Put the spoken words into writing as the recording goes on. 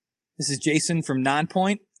This is Jason from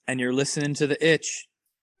Nonpoint, and you're listening to The Itch.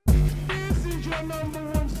 This is your number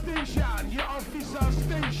one station, your official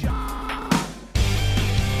station.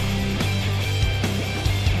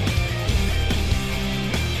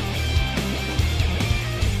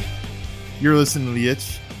 You're listening to The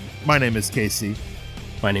Itch. My name is Casey.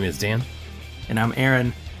 My name is Dan. And I'm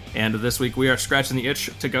Aaron. And this week we are scratching the itch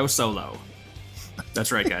to go solo.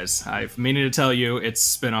 That's right, guys. I've meaning to tell you, it's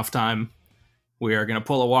spin-off time. We are going to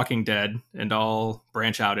pull a Walking Dead and all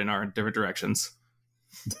branch out in our different directions.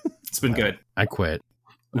 It's been good. I quit.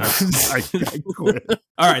 I quit.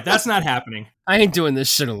 All right, that's not happening. I ain't doing this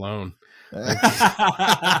shit alone.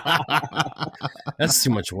 That's too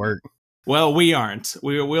much work. Well, we aren't.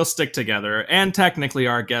 We'll stick together. And technically,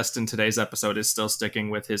 our guest in today's episode is still sticking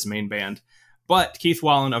with his main band. But Keith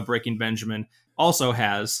Wallen of Breaking Benjamin also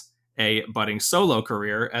has a budding solo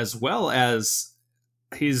career, as well as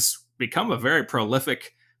he's become a very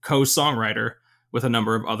prolific co-songwriter with a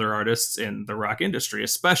number of other artists in the rock industry,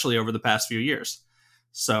 especially over the past few years.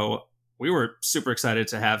 So we were super excited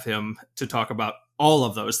to have him to talk about all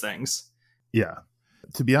of those things. Yeah.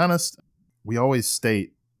 To be honest, we always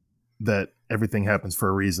state that everything happens for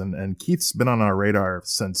a reason. And Keith's been on our radar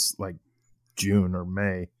since like June or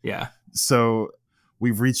May. Yeah. So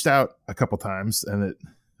we've reached out a couple times and it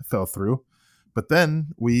fell through. But then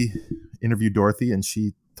we interviewed Dorothy and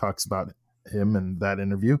she talks about him in that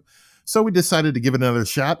interview. So we decided to give it another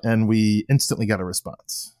shot and we instantly got a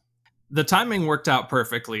response. The timing worked out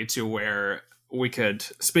perfectly to where we could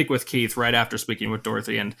speak with Keith right after speaking with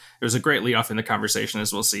Dorothy. And there was a great lead off in the conversation,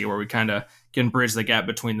 as we'll see, where we kind of can bridge the gap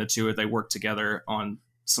between the two. They work together on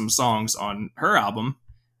some songs on her album,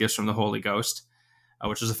 Gifts from the Holy Ghost,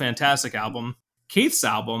 which is a fantastic album. Keith's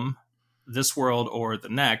album, This World or the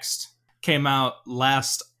Next, came out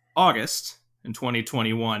last August in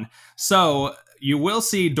 2021. So you will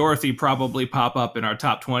see Dorothy probably pop up in our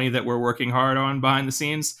top 20 that we're working hard on behind the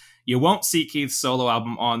scenes. You won't see Keith's solo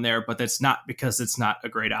album on there, but that's not because it's not a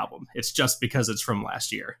great album. It's just because it's from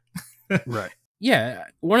last year. Right. Yeah.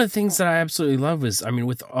 One of the things that I absolutely love is,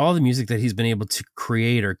 with all the music that he's been able to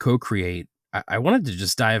create or co-create, I wanted to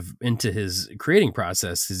just dive into his creating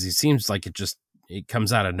process because he seems like it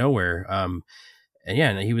comes out of nowhere.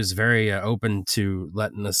 And he was very open to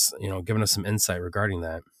letting us, giving us some insight regarding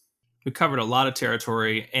that. We covered a lot of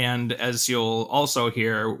territory. And as you'll also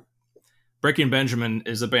hear, Breaking Benjamin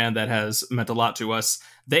is a band that has meant a lot to us.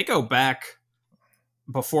 They go back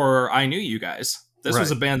before I knew you guys. This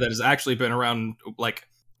was a band that has actually been around like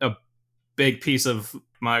a big piece of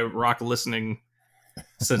my rock listening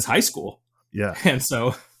since high school. Yeah. And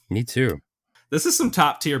so Me too. This is some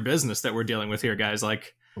top tier business that we're dealing with here, guys.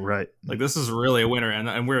 Like this is really a winner.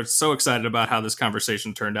 And we're so excited about how this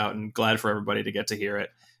conversation turned out and glad for everybody to get to hear it.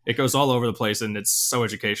 It goes all over the place and it's so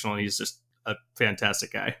educational. And he's just a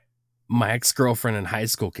fantastic guy. My ex-girlfriend in high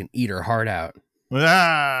school can eat her heart out.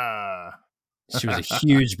 Ah. She was a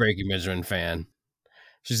huge Breaking Benjamin fan.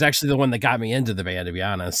 She's actually the one that got me into the band, to be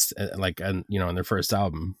honest, in their first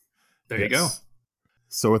album. There you go.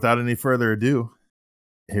 So without any further ado,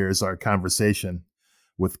 here's our conversation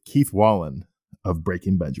with Keith Wallen of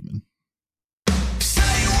Breaking Benjamin.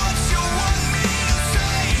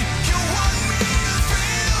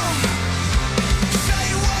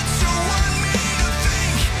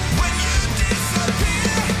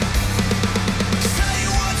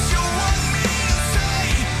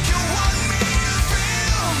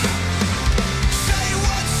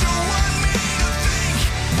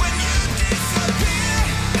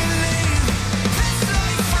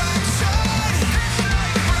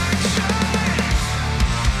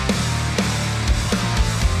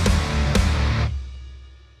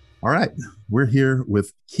 All right, we're here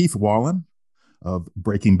with Keith Wallen of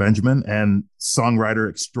Breaking Benjamin and songwriter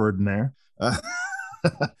extraordinaire.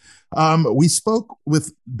 We spoke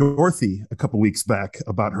with Dorothy a couple weeks back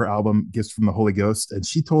about her album, Gifts from the Holy Ghost, and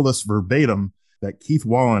she told us verbatim that Keith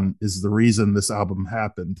Wallen is the reason this album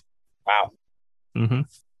happened. Wow. Mm-hmm.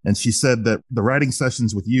 And she said that the writing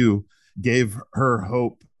sessions with you gave her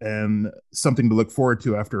hope and something to look forward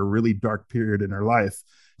to after a really dark period in her life.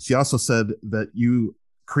 She also said that you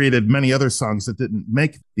created many other songs that didn't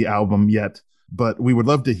make the album yet, but we would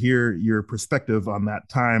love to hear your perspective on that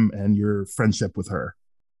time and your friendship with her.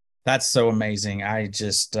 That's so amazing. I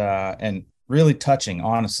just, and really touching,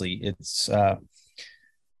 honestly. It's, I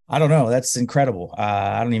don't know. That's incredible.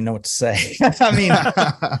 I don't even know what to say. I mean,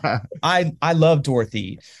 I love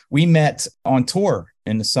Dorothy. We met on tour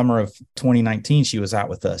in the summer of 2019. She was out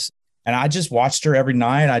with us. And I just watched her every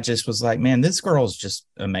night. I just was like, man, this girl is just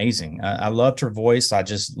amazing. I loved her voice. I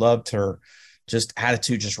just loved her just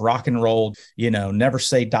attitude, just rock and roll, never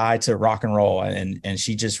say die to rock and roll. And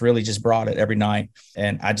she just really just brought it every night.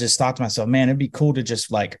 And I just thought to myself, man, it'd be cool to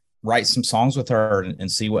just like write some songs with her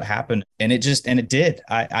and see what happened. And it did.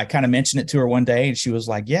 I kind of mentioned it to her one day and she was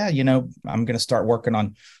like, yeah, I'm going to start working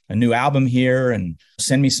on a new album here and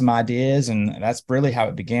send me some ideas. And that's really how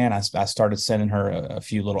it began. I started sending her a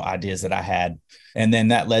few little ideas that I had. And then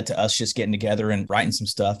that led to us just getting together and writing some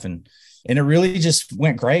stuff. And it really just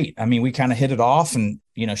went great. I mean, we kind of hit it off and,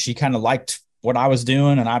 she kind of liked what I was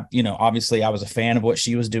doing. And I, obviously I was a fan of what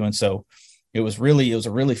she was doing. So it was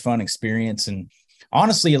a really fun experience. And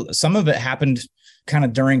honestly, some of it happened kind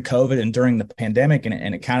of during COVID and during the pandemic.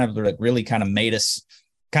 And it kind of like really kind of made us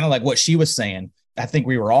kind of like what she was saying. I think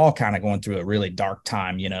we were all kind of going through a really dark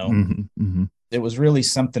time, Mm-hmm, mm-hmm. It was really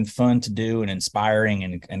something fun to do and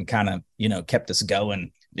inspiring and kind of, kept us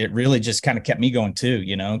going. It really just kind of kept me going too,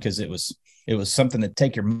 because it was something to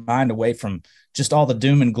take your mind away from just all the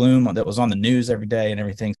doom and gloom that was on the news every day and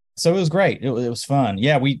everything. So it was great. It was fun.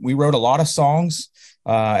 Yeah, we wrote a lot of songs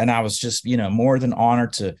and I was just, more than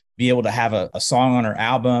honored to be able to have a song on our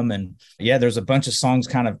album. And yeah, there's a bunch of songs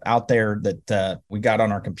kind of out there that we got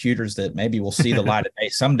on our computers that maybe we'll see the light of day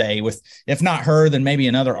someday with, if not her, then maybe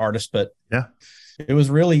another artist. But yeah, it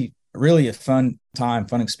was really a fun time,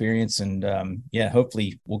 fun experience. And yeah,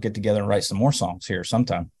 hopefully we'll get together and write some more songs here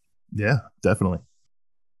sometime. Yeah, definitely.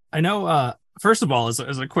 I know, first of all, as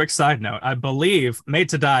a quick side note, I believe Made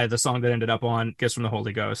to Die, the song that ended up on Gifts from the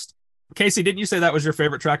Holy Ghost. Casey, didn't you say that was your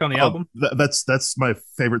favorite track on the album? That's my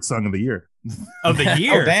favorite song of the year. Of the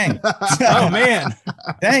year? Oh, dang. Oh, man.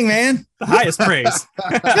 Dang, man. The highest praise.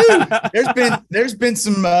 Dude, there's been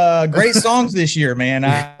some great songs this year, man.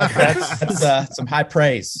 That's some high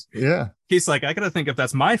praise. Yeah. He's like, I got to think if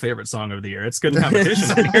that's my favorite song of the year. It's good competition.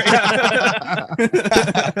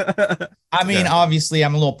 I mean, obviously,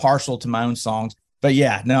 I'm a little partial to my own songs. But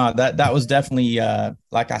yeah, no, that was definitely,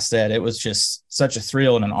 like I said, it was just such a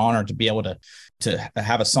thrill and an honor to be able to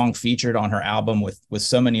have a song featured on her album with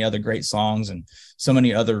so many other great songs and so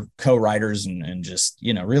many other co-writers and just,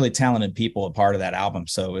 really talented people a part of that album.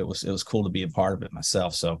 So it was cool to be a part of it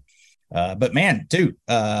myself. So, but man, dude,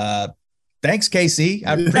 thanks, Casey.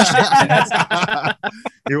 I appreciate it.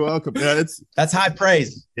 You're welcome. Yeah, that's high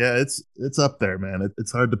praise. Yeah, it's up there, man.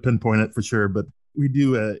 It's hard to pinpoint it for sure, but we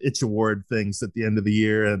do Itch Award things at the end of the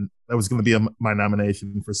year, and that was going to be my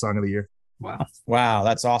nomination for Song of the Year. Wow,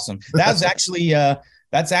 that's awesome. That's actually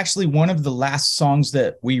one of the last songs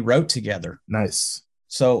that we wrote together. Nice.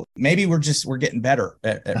 So maybe we're getting better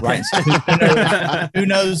at writing stuff. Who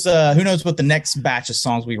knows what the next batch of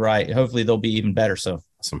songs we write? Hopefully they'll be even better. So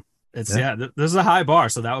awesome. This is a high bar,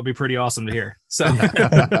 so that would be pretty awesome to hear. So.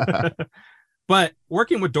 But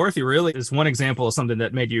working with Dorothy really is one example of something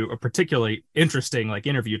that made you a particularly interesting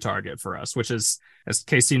interview target for us, which is, as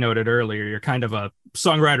Casey noted earlier, you're kind of a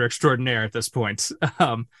songwriter extraordinaire at this point.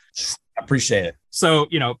 I appreciate it. So,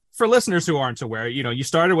 for listeners who aren't aware, you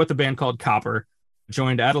started with a band called Copper,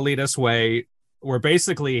 joined Adelitas Way, were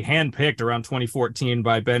basically handpicked around 2014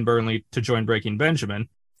 by Ben Burnley to join Breaking Benjamin.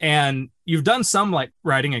 And you've done some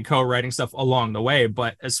writing and co-writing stuff along the way,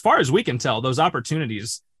 but as far as we can tell, those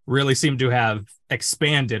opportunities really seem to have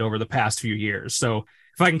expanded over the past few years. So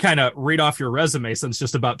if I can kind of read off your resume since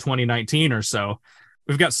just about 2019 or so,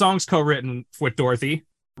 we've got songs co-written with Dorothy,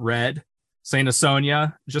 Red, Saint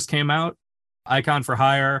Asonia just came out, Icon for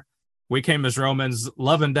Hire, We Came as Romans,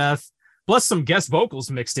 Love and Death, plus some guest vocals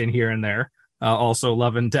mixed in here and there. Also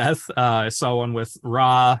Love and Death. I saw one with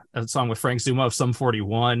Ra, a song with Frank Zuma of Sum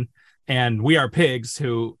 41, and We Are Pigs,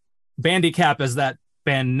 who, Bandicap as that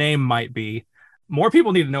band name might be, more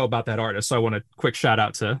people need to know about that artist. So I want a quick shout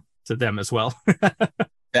out to them as well.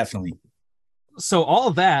 Definitely. So all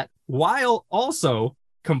of that while also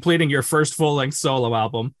completing your first full-length solo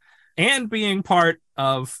album and being part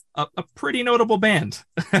of a pretty notable band.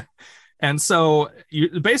 And so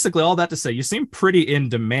you basically all that to say, you seem pretty in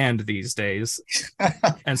demand these days.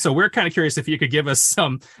 And so we're kind of curious if you could give us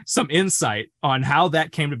some insight on how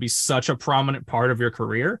that came to be such a prominent part of your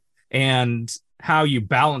career and how you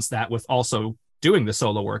balance that with also doing the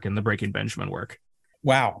solo work and the Breaking Benjamin work.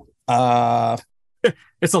 Wow.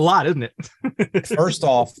 It's a lot, isn't it? First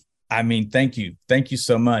off, I mean, thank you. Thank you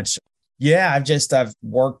so much. Yeah, I've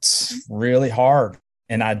worked really hard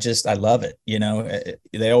and I love it.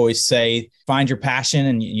 They always say, find your passion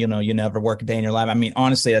and, you never work a day in your life. I mean,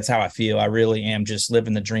 honestly, that's how I feel. I really am just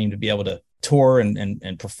living the dream to be able to tour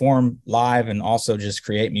and perform live and also just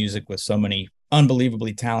create music with so many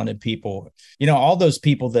unbelievably talented people. All those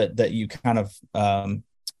people that you kind of,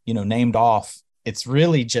 named off, it's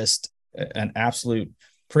really just an absolute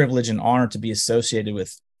privilege and honor to be associated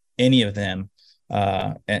with any of them.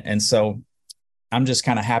 And so I'm just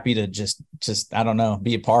kind of happy to just, I don't know,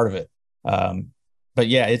 be a part of it. But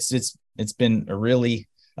yeah, it's been a really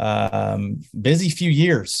busy few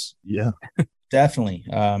years. Yeah. Definitely.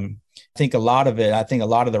 I think a lot of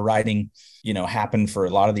the writing, happened for a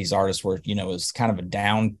lot of these artists where, it was kind of a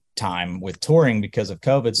downtime with touring because of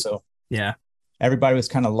COVID. So Yeah. everybody was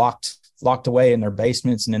kind of locked away in their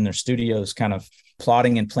basements and in their studios, kind of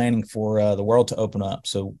plotting and planning for the world to open up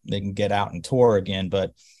so they can get out and tour again.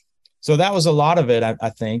 But so that was a lot of it, I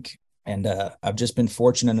think. And I've just been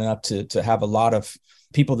fortunate enough to have a lot of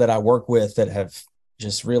people that I work with that have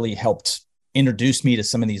just really helped introduce me to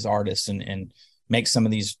some of these artists and make some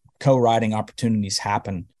of these co-writing opportunities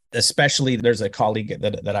happen. Especially there's a colleague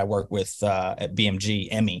that I work with at BMG,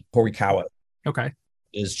 Emmy Horikawa. Okay.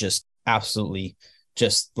 Is just absolutely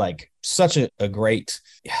just like such a great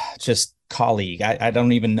just colleague. I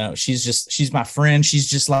don't even know. She's my friend. She's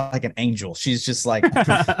just like an angel. She's just like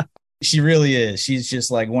she really is. She's just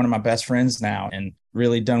like one of my best friends now, and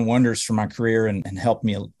really done wonders for my career and helped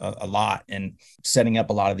me a lot in setting up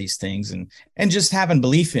a lot of these things and just having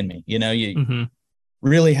belief in me. You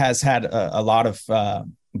really has had a lot of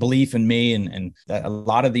belief in me, and that a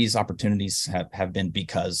lot of these opportunities have been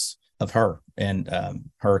because of her and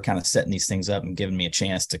her kind of setting these things up and giving me a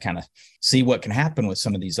chance to kind of see what can happen with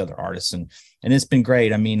some of these other artists. And it's been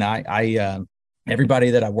great. I mean, I everybody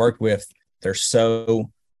that I worked with, they're so,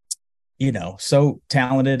 so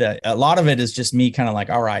talented. A lot of it is just me kind of like,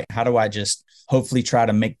 all right, how do I just hopefully try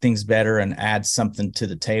to make things better and add something to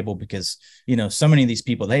the table? Because, so many of these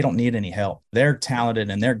people, they don't need any help. They're talented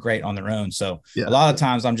and they're great on their own. So a lot of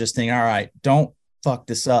times I'm just thinking, all right, don't fuck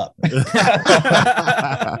this up.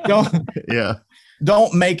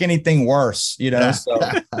 Don't make anything worse, So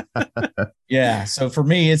yeah. So for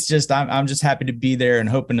me, it's just, I'm just happy to be there and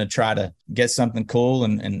hoping to try to get something cool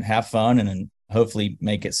and have fun and hopefully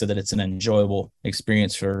make it so that it's an enjoyable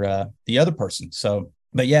experience for the other person. So,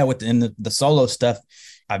 but yeah, within the solo stuff,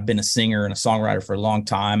 I've been a singer and a songwriter for a long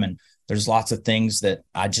time. And there's lots of things that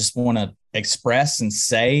I just want to express and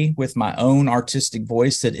say with my own artistic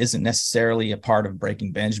voice that isn't necessarily a part of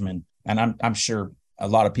Breaking Benjamin. And I'm sure a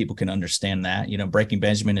lot of people can understand that. Breaking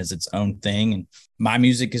Benjamin is its own thing and my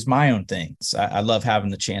music is my own thing. So I love having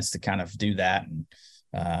the chance to kind of do that.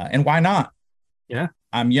 And why not? Yeah.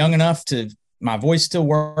 I'm young enough my voice still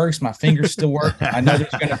works. My fingers still work. I know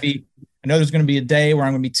there's going to be a day where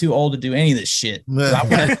I'm going to be too old to do any of this shit. So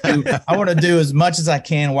I want to do as much as I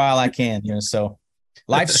can while I can, so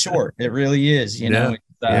life's short. It really is,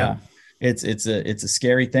 it's a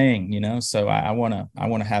scary thing, so I want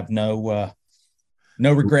to have no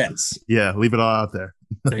regrets. Yeah. Leave it all out there.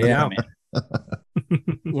 Yeah, man.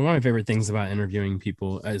 One of my favorite things about interviewing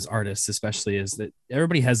people as artists, especially, is that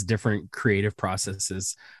everybody has different creative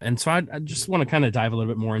processes. And so I just want to kind of dive a little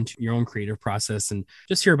bit more into your own creative process and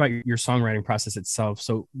just hear about your songwriting process itself.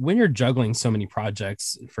 So when you're juggling so many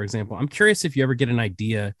projects, for example, I'm curious if you ever get an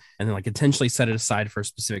idea and then like intentionally set it aside for a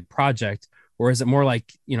specific project, or is it more like,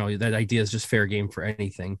 that idea is just fair game for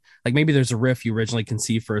anything? Like maybe there's a riff you originally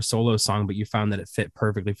conceived for a solo song, but you found that it fit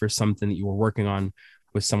perfectly for something that you were working on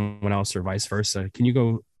with someone else or vice versa. Can you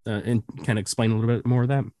go and kind of explain a little bit more of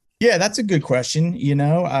that? Yeah, that's a good question.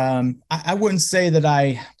 I wouldn't say that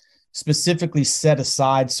I specifically set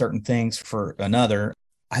aside certain things for another.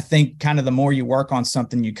 I think kind of the more you work on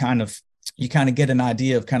something, you kind of get an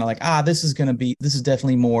idea of kind of like, this is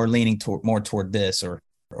definitely more leaning toward this or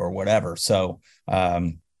whatever. So,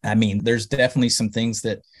 I mean, there's definitely some things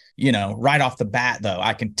that, right off the bat though,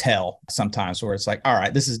 I can tell sometimes where it's like, all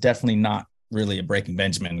right, this is definitely not really a Breaking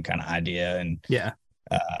Benjamin kind of idea. And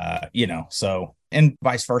so, and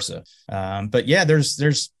vice versa. But yeah, there's,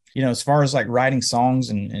 as far as like writing songs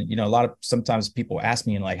and sometimes people ask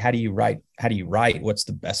me like, how do you write? What's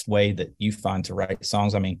the best way that you find to write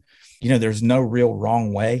songs? I mean, there's no real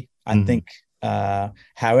wrong way. I think,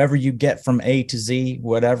 however you get from A to Z,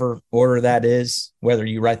 whatever order that is, whether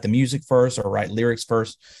you write the music first or write lyrics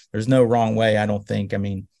first, there's no wrong way. I don't think. I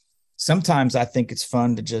mean, sometimes I think it's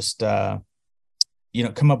fun to just,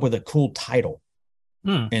 come up with a cool title.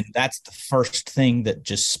 And that's the first thing that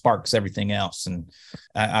just sparks everything else. And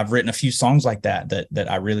I've written a few songs like that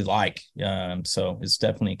I really like. So it's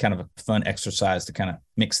definitely kind of a fun exercise to kind of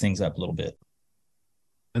mix things up a little bit.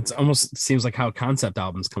 It's almost seems like how concept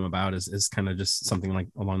albums come about is kind of just something like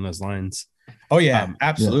along those lines. Oh yeah,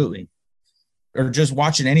 absolutely. Yeah. Or just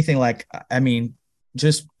watching anything like, I mean,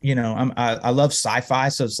 just, I love sci-fi.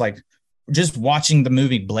 So it's like just watching the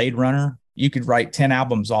movie Blade Runner. You could write 10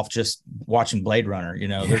 albums off just watching Blade Runner.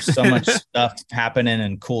 There's so much stuff happening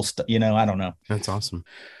and cool stuff. I don't know. That's awesome.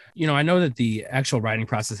 I know that the actual writing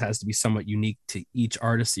process has to be somewhat unique to each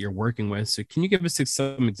artist that you're working with. So can you give us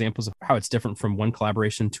some examples of how it's different from one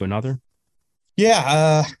collaboration to another?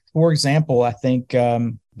 Yeah. For example, I think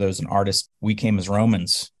there's an artist, We Came as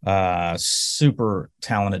Romans, super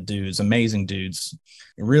talented dudes, amazing dudes,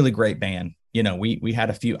 really great band. We had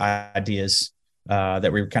a few ideas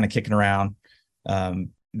that we were kind of kicking around.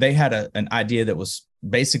 They had an idea that was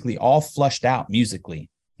basically all flushed out musically.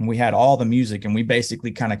 And we had all the music, and we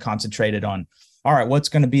basically kind of concentrated on, all right, what's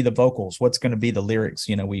going to be the vocals? What's going to be the lyrics?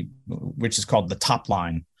 Which is called the top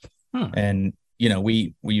line. And,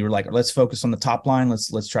 we were like, let's focus on the top line.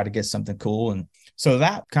 Let's try to get something cool. And so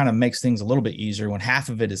that kind of makes things a little bit easier when half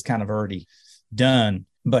of it is kind of already done,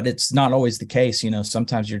 but it's not always the case.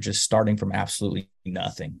 Sometimes you're just starting from absolutely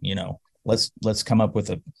nothing. Let's come up with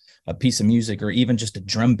a piece of music or even just a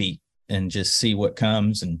drum beat and just see what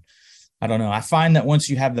comes. And I don't know. I find that once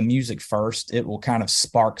you have the music first, it will kind of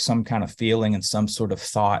spark some kind of feeling and some sort of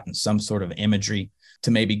thought and some sort of imagery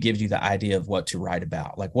to maybe give you the idea of what to write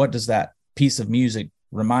about. Like, what does that piece of music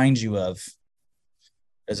remind you of?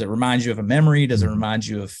 Does it remind you of a memory? Does it remind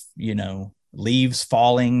you of, leaves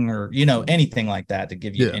falling or, anything like that to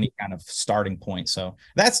give you any kind of starting point? So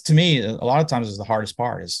that's, to me, a lot of times is the hardest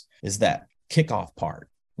part is that kickoff part.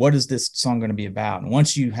 What is this song going to be about? And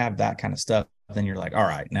once you have that kind of stuff, then you're like, all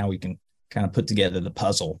right, now we can kind of put together the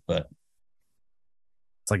puzzle. But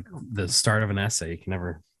it's like the start of an essay. You can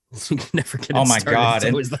never get it oh my started. God.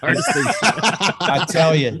 It's always the hardest thing. I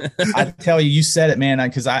tell you, you said it, man,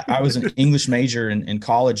 because I was an English major in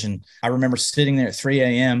college, and I remember sitting there at 3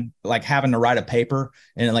 a.m. like having to write a paper,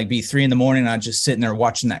 and it like be 3 a.m. and I'm just sitting there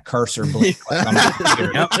watching that cursor blink like on my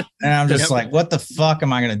computer. And I'm just like, what the fuck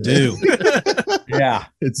am I gonna do? Yeah,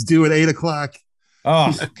 it's due at 8:00.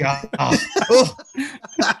 Oh God. Oh.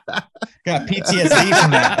 Got PTSD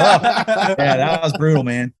from that. Oh, yeah, that was brutal,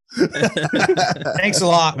 man. Thanks a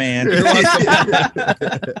lot, man.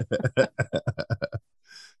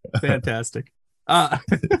 Fantastic.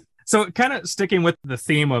 So kind of sticking with the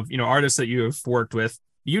theme of, artists that you have worked with,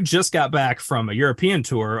 you just got back from a European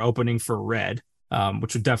tour opening for Red,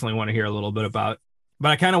 which we definitely want to hear a little bit about.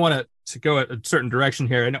 But I kind of want to go a certain direction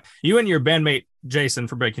here. I know you and your bandmate, Jason,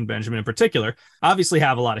 for Breaking Benjamin in particular, obviously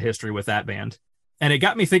have a lot of history with that band. And it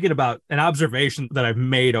got me thinking about an observation that I've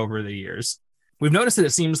made over the years. We've noticed that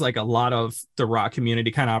it seems like a lot of the rock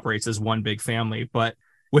community kind of operates as one big family, but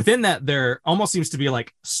within that, there almost seems to be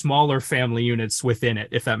like smaller family units within it,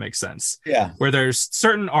 if that makes sense. Yeah. Where there's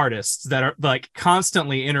certain artists that are like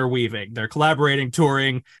constantly interweaving. They're collaborating,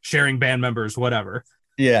 touring, sharing band members, whatever.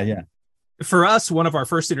 Yeah, yeah. For us, one of our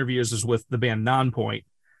first interviews was with the band Nonpoint.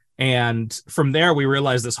 And from there, we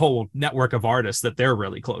realized this whole network of artists that they're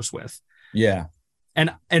really close with. Yeah.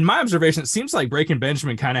 And in my observation, it seems like Breaking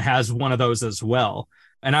Benjamin kind of has one of those as well.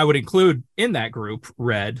 And I would include in that group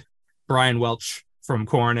Red, Brian Welch from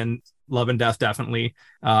Korn and Love and Death, definitely.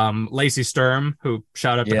 Lacey Sturm, who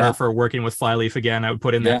shout out to her for working with Flyleaf again. I would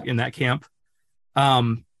put in that camp.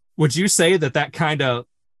 Would you say that kind of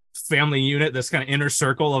family unit, this kind of inner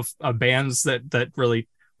circle of bands that really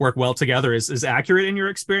work well together is accurate in your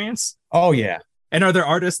experience? Oh, yeah. And are there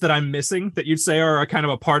artists that I'm missing that you'd say are kind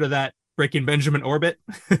of a part of that Breaking Benjamin orbit?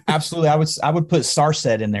 Absolutely. I would put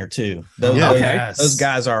Starset in there too. Those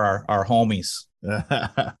guys are our homies.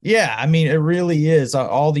 Yeah, I mean, it really is.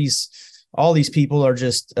 All these people are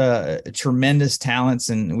just tremendous talents,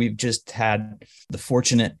 and we've just had the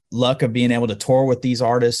fortunate luck of being able to tour with these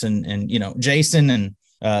artists, and Jason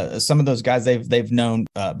and some of those guys they've known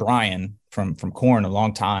Brian from Korn a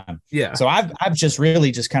long time. Yeah. So I've just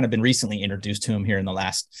really just kind of been recently introduced to him here in the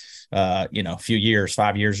last few years,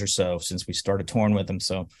 5 years or so since we started touring with him.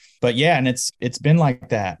 So, but yeah, and it's been like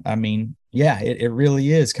that. I mean, yeah, it really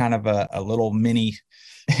is kind of a little mini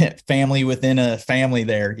family within a family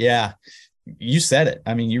there. Yeah. You said it.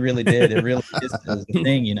 I mean, you really did. It really is the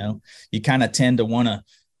thing, you kind of tend to want to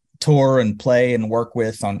tour and play and work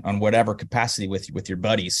with on whatever capacity with your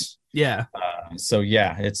buddies. Yeah. So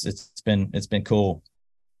yeah, it's been cool.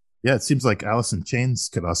 Yeah, it seems like Alice in Chains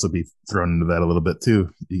could also be thrown into that a little bit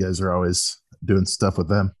too. You guys are always doing stuff with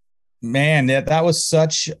them. Man, that was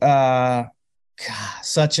such an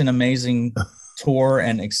amazing tour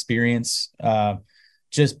and experience.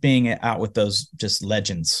 Just being out with those just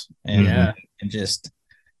legends and just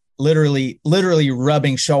literally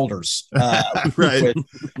rubbing shoulders right. with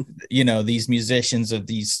these musicians of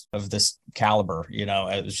this caliber.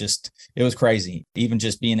 It was crazy. Even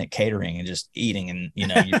just being at catering and just eating, and you'd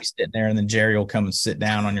be sitting there, and then Jerry will come and sit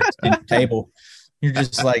down on your table. You're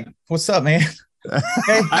just like, what's up, man?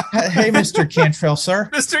 hey, Mr. Cantrell, sir.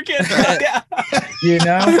 Mr. Cantrell, yeah. You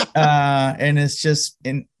know, and it's just,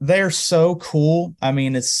 and they're so cool. I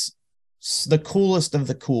mean, it's the coolest of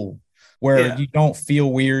the cool, where you don't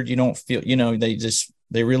feel weird. You don't feel,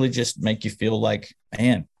 they really just make you feel like,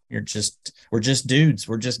 man, we're just dudes.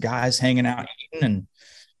 We're just guys hanging out eating and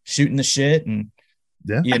shooting the shit. And,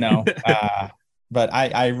 but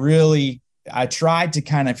I tried to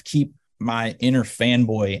kind of keep my inner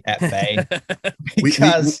fanboy at bay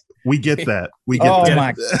because we get that. We get oh that.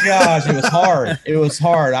 my gosh, it was hard. It was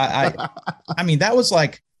hard. I mean, that was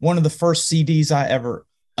like one of the first CDs I ever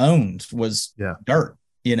owned was Dirt,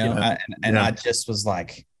 I just was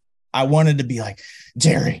like, I wanted to be like,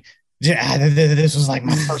 Jerry, this was like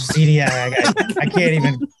my first CD. I can't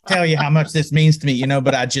even tell you how much this means to me,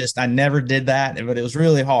 but I never did that, but it was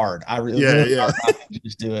really hard. Hard to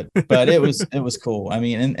just do it, but it was cool. I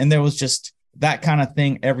mean, and there was just that kind of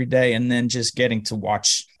thing every day. And then just getting to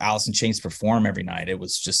watch Alice in Chains perform every night. It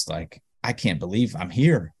was just like, I can't believe I'm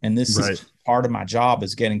here. And this is part of my job,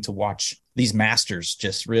 is getting to watch these masters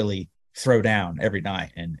just really throw down every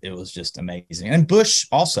night. And it was just amazing. And Bush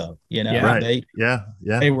also, they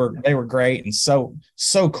were great and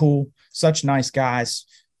so cool, such nice guys,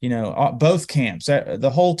 both camps.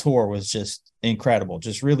 The whole tour was just incredible,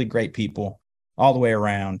 just really great people all the way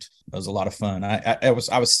around. It was a lot of fun. I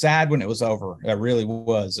was sad when it was over. I really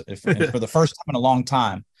was. For the first time in a long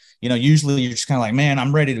time. Usually you're just kind of like, man,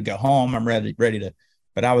 I'm ready to go home. I'm ready to.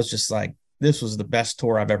 But I was just like, this was the best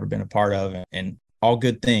tour I've ever been a part of, and all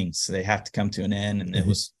good things, they have to come to an end, and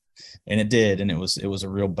it did, and it was a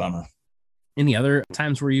real bummer. Any other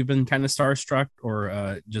times where you've been kind of starstruck,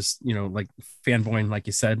 or just like fanboying, like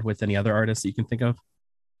you said, with any other artists that you can think of?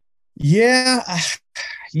 Yeah,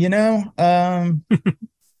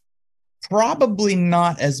 probably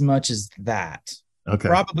not as much as that. Okay,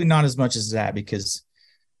 probably not as much as that, because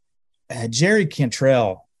Jerry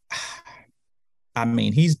Cantrell, I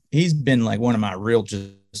mean, he's been like one of my real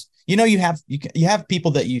just. You have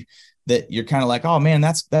people that you're kind of like, oh man,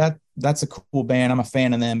 that's a cool band, I'm a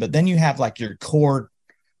fan of them. But then you have like your core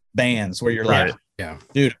bands where you're like,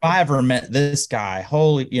 dude, if I ever met this guy,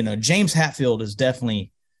 James Hetfield is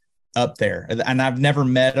definitely up there. And I've never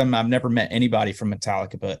met him. I've never met anybody from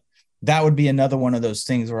Metallica, but that would be another one of those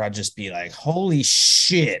things where I'd just be like, holy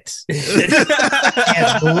shit. I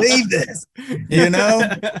can't believe this,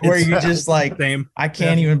 where you just like, I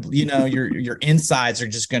can't even, your insides are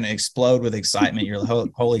just going to explode with excitement. You're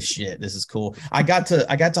like, holy shit, this is cool. I got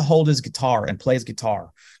to hold his guitar and play his guitar,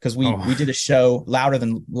 because we did a show, Louder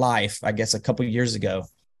Than Life, I guess a couple of years ago.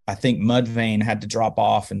 I think Mudvayne had to drop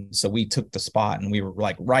off, and so we took the spot, and we were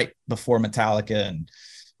like right before Metallica, and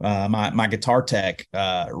my guitar tech,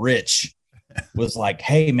 Rich, was like,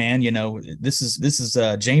 hey man, this is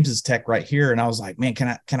James's tech right here. And I was like, man,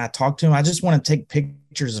 can I talk to him? I just want to take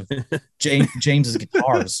pictures of James's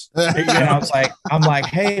guitars. And I was like, I'm like,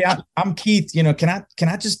 hey, I'm Keith, can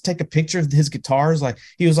I just take a picture of his guitars? Like,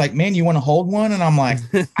 he was like, man, you want to hold one? And I'm like,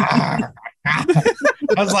 I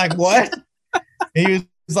was like, what? He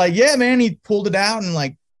was like, yeah, man. He pulled it out and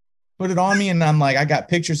like put it on me, and I'm like, I got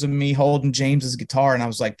pictures of me holding James's guitar, and I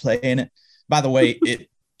was like playing it. By the way, it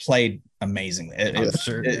played amazingly.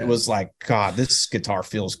 It was like, God, this guitar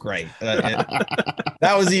feels great.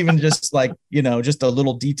 That was even just like, just a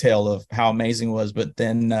little detail of how amazing it was. But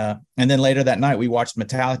then, and then later that night we watched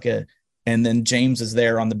Metallica, and then James is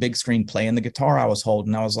there on the big screen playing the guitar I was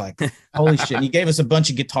holding. I was like, holy shit. And he gave us a bunch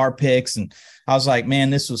of guitar picks, and I was like, man,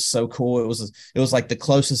 this was so cool. It was like the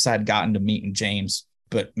closest I'd gotten to meeting James.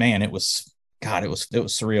 But man, it was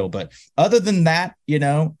surreal. But other than that,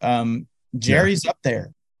 Jerry's up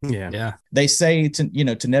there. Yeah. They say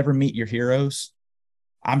to never meet your heroes.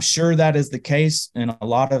 I'm sure that is the case in a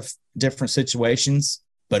lot of different situations,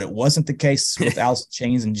 but it wasn't the case with Alice in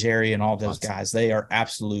Chains and Jerry and all those guys. They are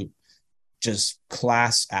absolute, just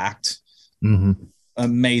class act,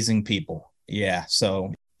 amazing people. Yeah.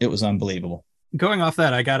 So it was unbelievable. Going off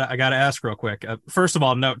that, I gotta ask real quick. First of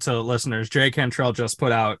all, note to listeners: Jerry Cantrell just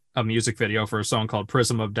put out a music video for a song called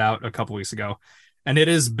 "Prism of Doubt" a couple weeks ago, and it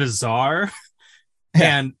is bizarre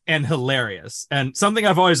and hilarious. And something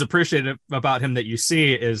I've always appreciated about him that you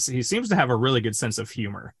see is he seems to have a really good sense of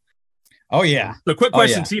humor. Oh yeah. The quick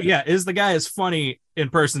question to you: is the guy as funny in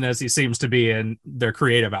person as he seems to be in their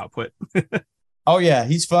creative output? Oh yeah,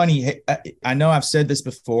 he's funny. I know I've said this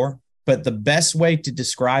before, but the best way to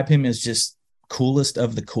describe him is just coolest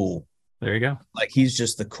of the cool. There you go. Like, he's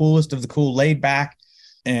just the coolest of the cool, laid back,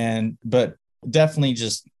 but definitely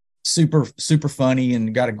just super funny,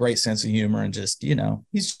 and got a great sense of humor, and just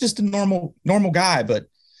he's just a normal guy, but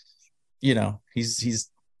he's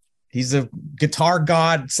he's a guitar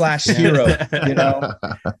god / hero, you know,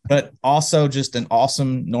 but also just an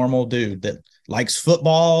awesome, normal dude that likes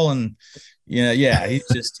football. And, yeah,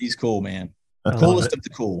 he's cool, man. Coolest of the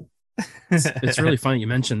cool. It's really funny you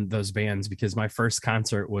mentioned those bands because my first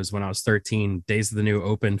concert was when I was 13. Days of the New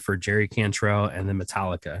opened for Jerry Cantrell and then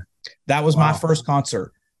Metallica. That was my first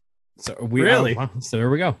concert. So so there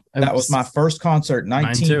we go. That was my first concert,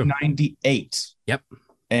 1998. Yep.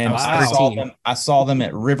 And I saw them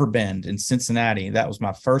at Riverbend in Cincinnati. That was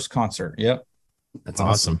my first concert. Yep. That's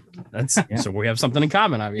awesome. So we have something in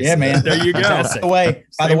common, obviously. Yeah, man. There you go.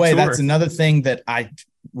 By the way, that's another thing that I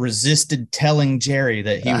resisted telling Jerry,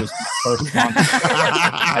 that he was my first concert.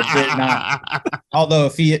 I did not. Although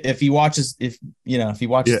if he watches this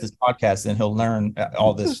podcast, then he'll learn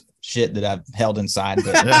all this shit that I've held inside.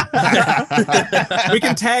 But we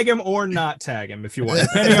can tag him or not tag him if you want,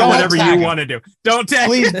 depending on whatever you want to do. Don't tag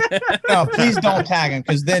please, no, please don't tag him,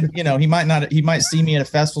 because then he might see me at a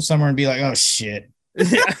festival somewhere and be like, oh shit,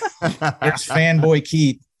 it's fanboy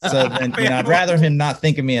Keith. So then I'd rather him not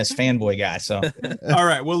think of me as fanboy guy. So all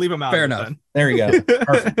right, we'll leave him out. Fair enough. Then. There you go.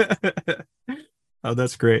 Perfect. Oh,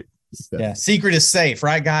 that's great. Yeah, secret is safe,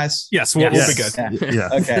 right, guys? Yes, we'll be good. Yeah.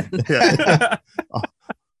 Okay. Yeah.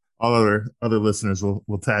 All other listeners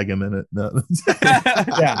will tag him in it. No.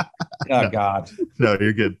 Yeah. Oh God. No,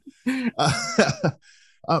 you're good.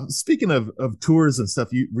 Speaking of tours and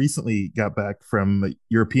stuff, you recently got back from a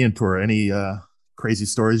European tour. Any crazy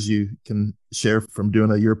stories you can share from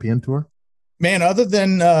doing a European tour? Man, other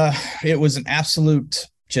than it was an absolute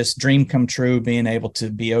just dream come true being able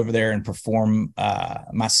to be over there and perform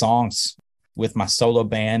my songs with my solo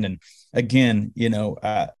band. And again,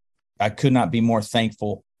 I could not be more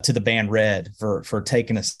thankful to the band Red for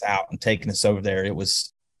taking us out and taking us over there. It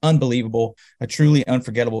was unbelievable, a truly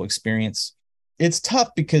unforgettable experience. It's tough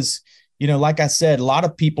because, like I said, a lot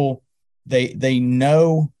of people, they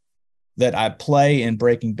know that I play in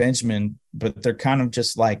Breaking Benjamin, but they're kind of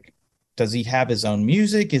just like, does he have his own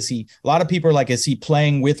music? A lot of people are like, is he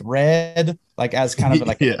playing with Red? Like as kind of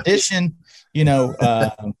like an addition,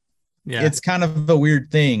 It's kind of a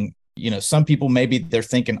weird thing. Some people, maybe they're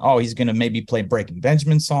thinking, oh, he's going to maybe play Breaking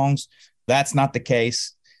Benjamin songs. That's not the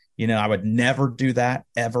case. I would never do that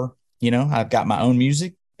ever. I've got my own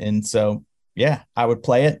music. And so, yeah, I would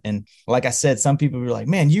play it. And like I said, some people were like,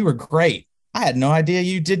 man, you were great. I had no idea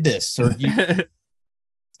you did this. So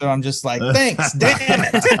I'm just like, thanks, damn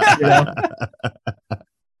it.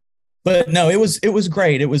 But no, it was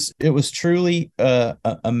great. It was truly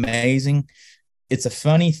amazing. It's a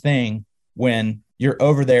funny thing when you're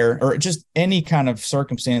over there, or just any kind of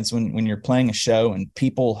circumstance when you're playing a show and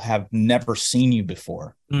people have never seen you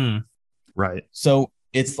before. Right. So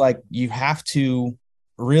it's like you have to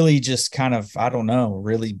really just kind of, I don't know,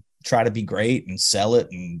 really try to be great and sell it.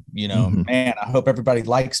 And, man, I hope everybody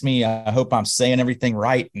likes me. I hope I'm saying everything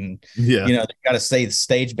right. And, they got to say the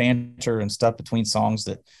stage banter and stuff between songs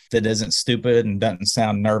that isn't stupid and doesn't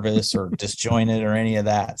sound nervous or disjointed or any of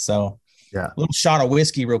that. So, yeah, a little shot of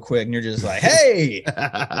whiskey real quick, and you're just like, hey.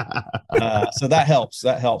 So that helps.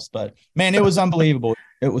 But man, it was unbelievable.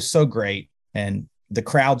 It was so great. And the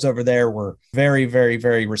crowds over there were very, very,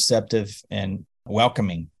 very receptive and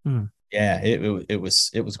welcoming. Yeah, it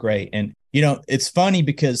was great. And, it's funny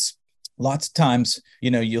because lots of times,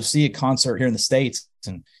 you'll see a concert here in the States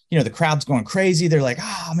and, the crowd's going crazy. They're like,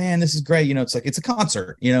 oh man, this is great. It's like, it's a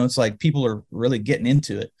concert, it's like people are really getting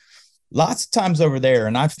into it. Lots of times over there,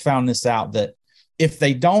 and I've found this out, that if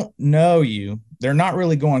they don't know you, they're not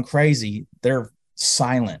really going crazy. They're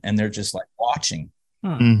silent and they're just like watching.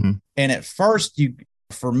 And at first,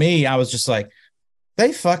 for me, I was just like,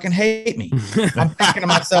 they fucking hate me. I'm thinking to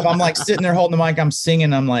myself, I'm like sitting there holding the mic, I'm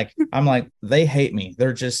singing. I'm like, they hate me.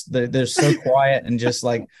 They're so quiet and just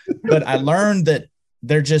like, but I learned that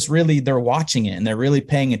they're watching it and they're really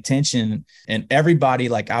paying attention. And everybody,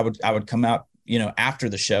 like I would come out, after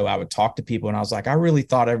the show, I would talk to people and I was like, I really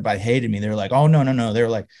thought everybody hated me. They're like, oh, no. They're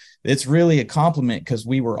like, it's really a compliment because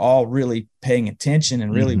we were all really paying attention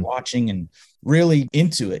and really watching and really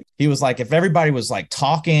into it. He was like, if everybody was like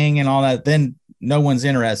talking and all that, then no one's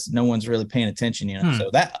interested. No one's really paying attention,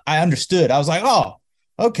 So that I understood. I was like, oh,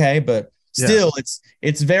 okay. But still,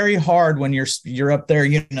 it's very hard when you're up there,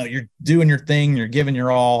 you're doing your thing, you're giving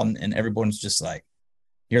your all, and everyone's just like,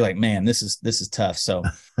 you're like, man, this is tough. So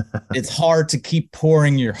it's hard to keep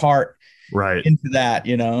pouring your heart into that,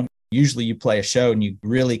 Usually you play a show and you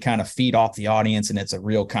really kind of feed off the audience and it's a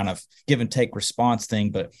real kind of give and take response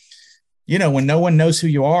thing. But, when no one knows who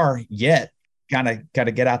you are yet, got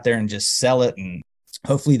to get out there and just sell it. And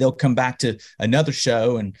hopefully they'll come back to another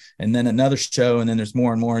show and then another show, and then there's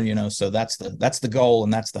more and more, so that's the goal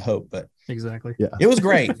and that's the hope. But Exactly. Yeah. it was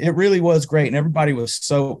great. It really was great. And everybody was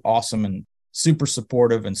so awesome and super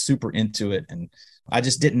supportive and super into it. And I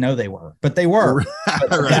just didn't know they were, but they were.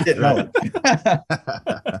 But I didn't know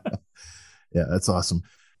it. Yeah, that's awesome.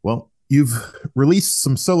 Well, you've released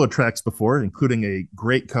some solo tracks before, including a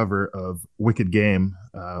great cover of Wicked Game.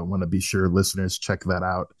 I want to be sure listeners check that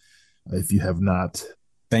out if you have not.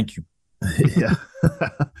 Thank you. Yeah.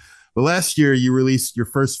 Well, last year you released your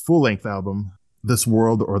first full-length album, This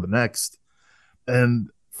World or the Next. And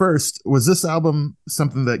first, was this album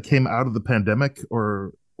something that came out of the pandemic,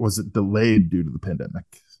 or was it delayed due to the pandemic?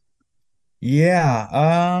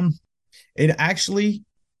 Yeah. It actually,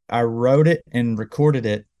 I wrote it and recorded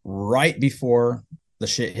it right before the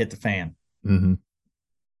shit hit the fan. Mm-hmm.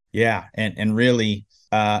 Yeah. And really,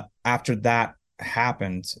 after that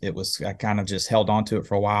happened, I kind of just held on to it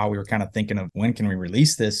for a while. We were kind of thinking of when can we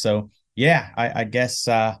release this? So yeah, I guess,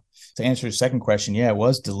 to answer your second question, yeah, it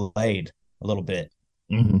was delayed a little bit.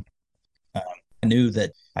 Mm-hmm. I knew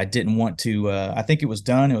that I didn't want to, I think it was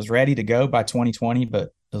done. It was ready to go by 2020, but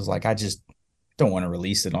it was like, I just don't want to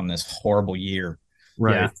release it on this horrible year.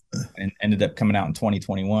 Right. Yeah. And ended up coming out in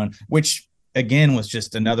 2021, which again was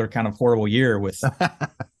just another kind of horrible year with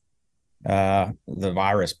the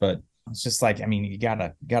virus. But it's just like, I mean, you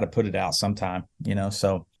gotta put it out sometime,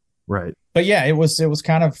 so. Right. But yeah, it was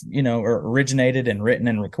kind of, originated and written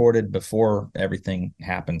and recorded before everything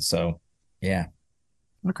happened. So yeah.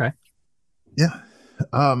 Okay. Yeah.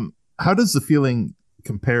 How does the feeling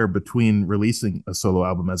compare between releasing a solo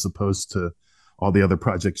album as opposed to all the other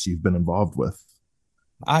projects you've been involved with?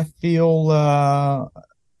 I feel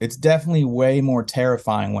it's definitely way more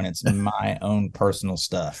terrifying when it's my own personal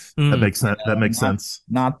stuff. That makes sense. That makes sense.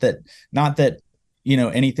 Not that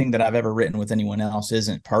anything that I've ever written with anyone else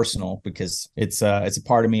isn't personal, because it's a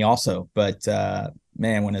part of me also. But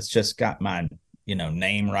man, when it's just got my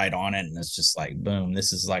name right on it, and it's just like, boom,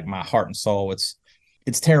 this is like my heart and soul.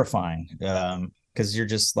 It's terrifying, because you're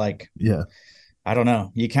just like, yeah, I don't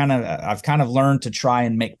know. I've kind of learned to try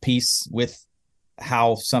and make peace with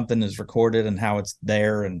how something is recorded and how it's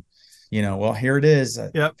there, and well, here it is.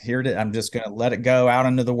 Yep. Here it is. I'm just gonna let it go out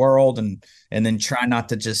into the world, and then try not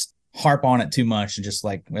to just harp on it too much, and just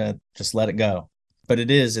like just let it go. But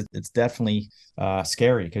it's definitely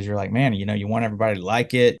scary, because you're like, man, you want everybody to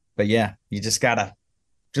like it, but yeah, you just gotta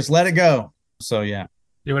just let it go. So yeah,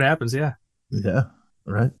 See what happens. Yeah.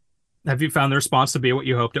 Right. Have you found the response to be what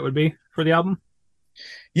you hoped it would be for the album?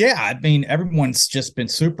 Yeah, I mean, everyone's just been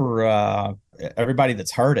super, everybody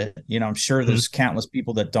that's heard it, I'm sure there's countless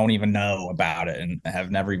people that don't even know about it and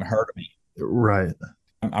have never even heard of me. Right.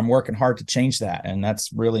 I'm working hard to change that. And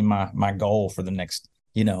that's really my goal for the next,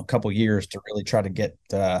 couple years, to really try to get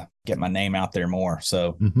my name out there more.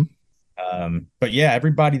 So, but yeah,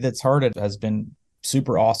 everybody that's heard it has been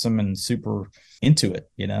super awesome and super into it,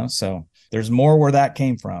 so there's more where that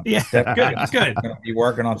came from. Yeah. Good. It's good. I'm going to be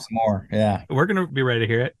working on some more. Yeah. We're going to be ready to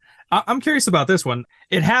hear it. I'm curious about this one.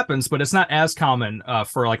 It happens, but it's not as common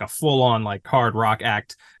for like a full on like hard rock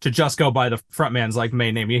act to just go by the frontman's like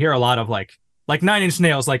main name. You hear a lot of like 9 Inch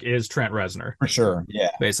Nails, like, is Trent Reznor. For sure.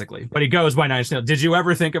 Yeah. Basically. But he goes by 9 Inch Nails. Did you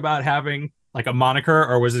ever think about having like a moniker,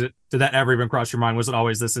 or did that ever even cross your mind? Was it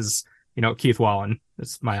always, this is, Keith Wallen,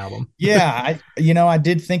 it's my album? Yeah. I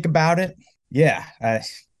did think about it. Yeah.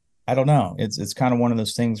 I don't know. It's kind of one of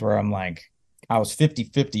those things where I'm like, I was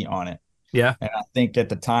 50-50 on it. Yeah. And I think at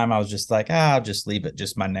the time I was just like, I'll just leave it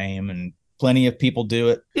just my name, and plenty of people do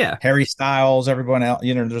it. Yeah. Harry Styles, everyone else,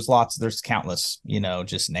 there's countless,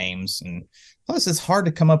 just names. And plus it's hard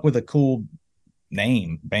to come up with a cool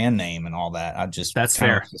band name and all that. That's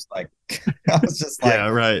fair. I was just like, yeah,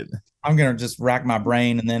 right. I'm going to just rack my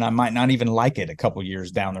brain, and then I might not even like it a couple years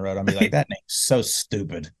down the road. I'll be like, that name's so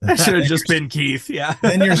stupid. That should have just been Keith. Yeah.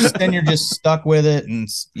 then you're just stuck with it, and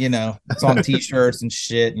it's on t-shirts and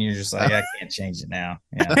shit, and you're just like, I can't change it now.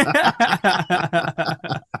 Yeah.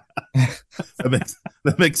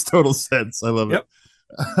 that makes total sense. I love it.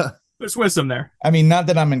 There's wisdom there. I mean, not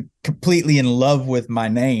that I'm completely in love with my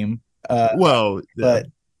name. But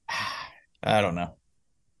I don't know.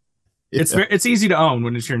 It's easy to own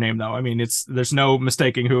when it's your name, though. I mean, there's no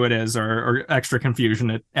mistaking who it is or extra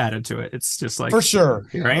confusion added to it. It's just like, for sure,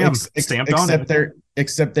 here I am, stamped on it.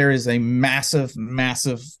 Except there is a massive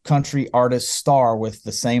country artist star with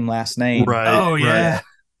the same last name. Right. Oh yeah.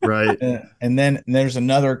 Right. And then there's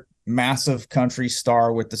another massive country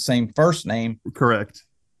star with the same first name. Correct.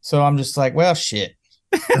 So I'm just like, well, shit.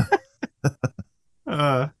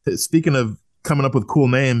 Speaking of coming up with cool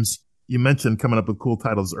names, you mentioned coming up with cool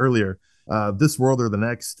titles earlier. This World or the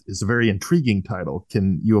Next is a very intriguing title.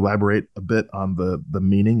 Can you elaborate a bit on the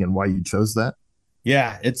meaning and why you chose that?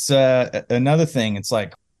 Yeah, it's another thing. It's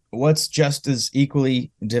like, what's just as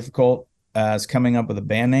equally difficult as coming up with a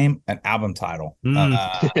band name, an album title.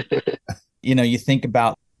 You think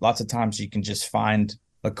about lots of times you can just find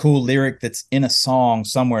a cool lyric that's in a song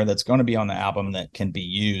somewhere that's going to be on the album that can be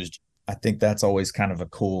used. I think that's always kind of a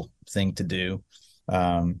cool thing to do.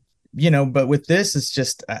 But with this, it's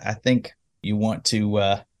just, I think you want to,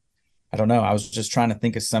 I don't know. I was just trying to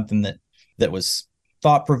think of something that was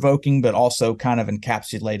thought provoking, but also kind of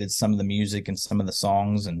encapsulated some of the music and some of the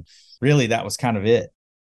songs. And really that was kind of it.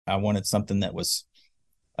 I wanted something that was,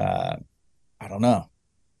 I don't know.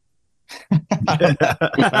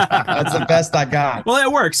 That's the best I got. Well,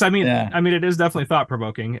 it works. I mean, Yeah. it is definitely thought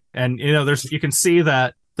provoking, and you can see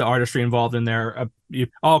that the artistry involved in there. You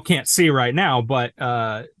all can't see right now, but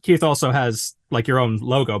Keith also has like your own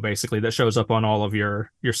logo basically that shows up on all of your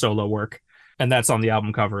solo work, and that's on the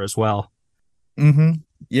album cover as well. Mm-hmm.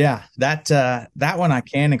 Yeah, that one I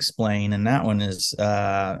can explain, and that one is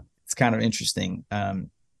it's kind of interesting.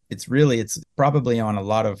 It's probably on a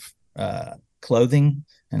lot of clothing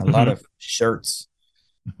and a lot of shirts.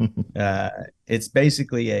 It's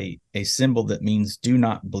basically a symbol that means do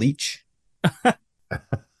not bleach.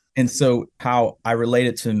 And so how I relate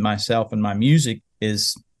it to myself and my music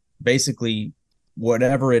is basically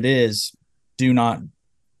whatever it is, do not,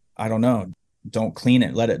 I don't know, don't clean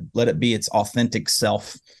it. Let it be its authentic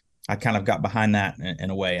self. I kind of got behind that in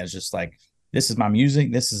a way. I was just like, this is my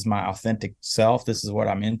music. This is my authentic self. This is what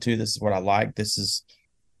I'm into. This is what I like. This is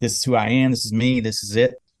who I am. This is me. This is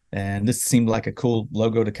it. And this seemed like a cool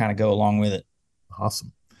logo to kind of go along with it.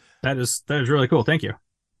 Awesome. That is really cool. Thank you.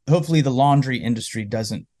 Hopefully the laundry industry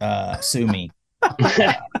doesn't sue me.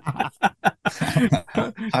 I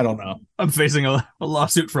don't know. I'm facing a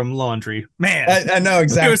lawsuit from laundry. Man, I know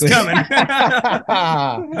exactly. it was coming.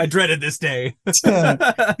 I dreaded this day.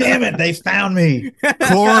 Damn it, they found me.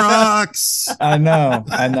 Clorox. I know.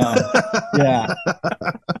 Yeah.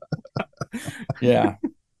 Yeah.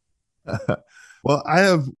 Well, I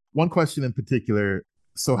have one question in particular.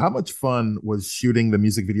 So how much fun was shooting the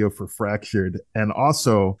music video for Fractured? And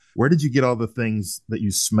also, where did you get all the things that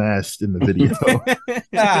you smashed in the video?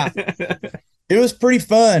 It was pretty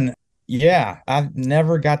fun. Yeah, I've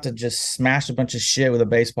never got to just smash a bunch of shit with a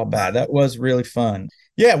baseball bat. That was really fun.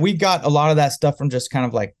 Yeah, we got a lot of that stuff from just kind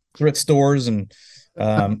of like thrift stores and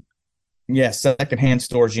secondhand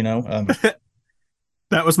stores, That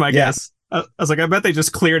was my guess. I was like, I bet they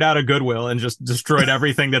just cleared out a Goodwill and just destroyed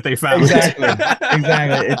everything that they found. Exactly.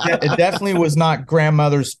 It definitely was not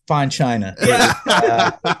grandmother's fine china. Yeah.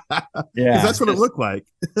 That's what it looked like.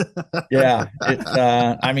 Yeah.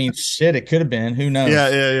 Shit, it could have been. Who knows?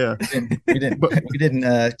 Yeah. We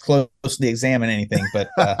didn't closely examine anything, but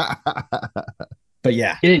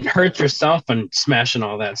yeah. You didn't hurt yourself on smashing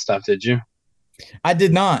all that stuff, did you? I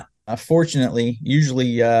did not. Fortunately,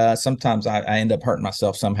 usually sometimes I end up hurting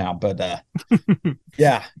myself somehow, but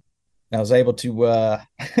yeah, I was able to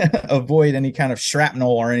avoid any kind of shrapnel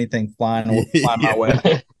or anything flying my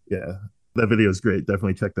way. Yeah, that video is great.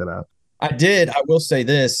 Definitely check that out. I did. I will say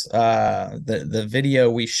this: the video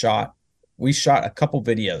we shot a couple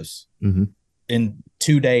videos in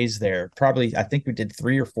 2 days. There, probably I think we did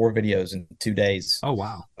 3 or 4 videos in 2 days. Oh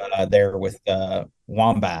wow! There with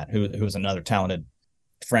Wombat, who was another talented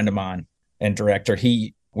friend of mine and director.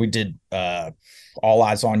 We did All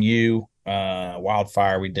Eyes on You,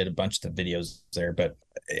 Wildfire. We did a bunch of the videos there, but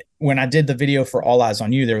when I did the video for All Eyes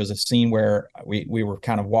on You, there was a scene where we were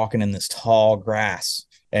kind of walking in this tall grass,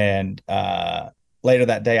 and later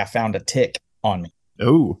that day I found a tick on me.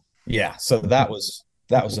 Oh yeah, so that was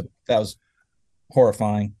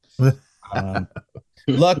horrifying.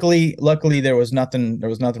 Luckily there was nothing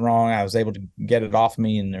wrong. I was able to get it off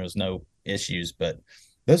me and there was no issues, but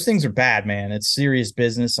those things are bad, man. It's serious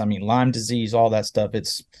business. I mean, Lyme disease, all that stuff.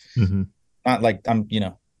 It's not like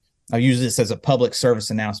I'll use this as a public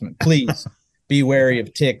service announcement. Please be wary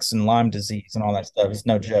of ticks and Lyme disease and all that stuff. It's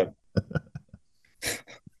no joke.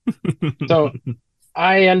 So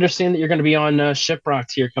I understand that you're going to be on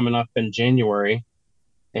Shiprocked here coming up in January,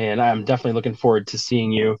 and I'm definitely looking forward to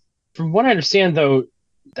seeing you. From what I understand, though,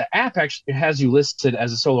 the app actually has you listed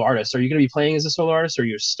as a solo artist. Are you going to be playing as a solo artist, or are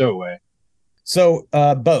you a stowaway? So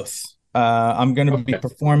both. I'm going to be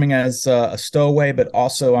performing as a stowaway, but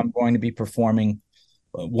also I'm going to be performing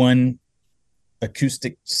one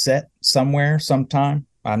acoustic set somewhere, sometime.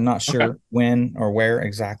 I'm not sure when or where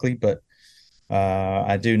exactly, but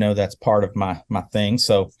I do know that's part of my thing.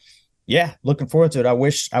 So yeah, looking forward to it. I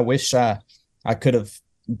wish I could have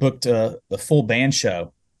booked a full band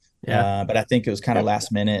show Yeah. But I think it was kind of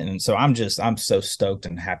last minute, and so I'm so stoked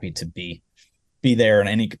and happy to be there in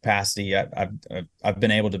any capacity. I've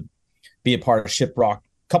been able to be a part of Shiprock a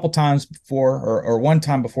couple times before, or one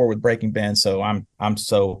time before with Breaking Benj. So I'm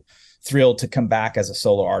so thrilled to come back as a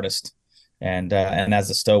solo artist, and as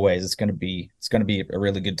the Stowaways, it's gonna be a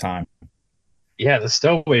really good time. Yeah, the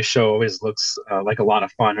Stowaway show always looks like a lot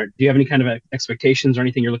of fun. Do you have any kind of expectations or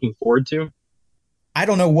anything you're looking forward to? I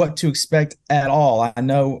don't know what to expect at all. I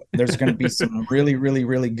know there's going to be some really, really,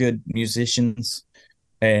 really good musicians,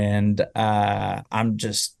 and I'm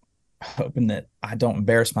just hoping that I don't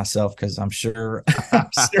embarrass myself, because I'm sure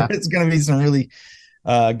it's going to be some really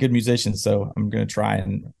good musicians. So I'm going to try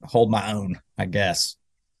and hold my own, I guess.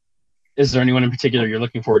 Is there anyone in particular you're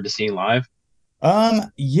looking forward to seeing live?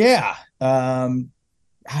 Yeah.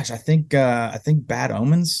 Gosh, I think Bad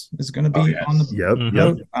Omens is going to be on the Yep.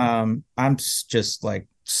 boat. I'm just like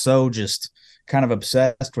just kind of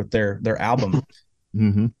obsessed with their album,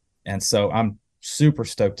 and so I'm super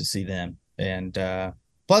stoked to see them. And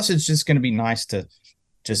plus, it's just going to be nice to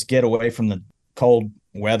just get away from the cold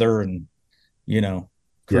weather and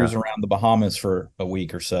cruise around the Bahamas for a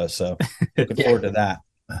week or so. So looking forward to that.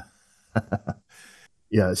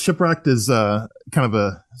 Yeah, Shipwrecked is kind of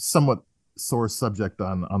a somewhat sore subject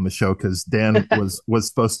on the show, because Dan was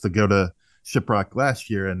supposed to go to Shipwreck last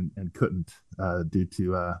year and couldn't due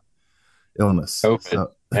to illness. COVID. So,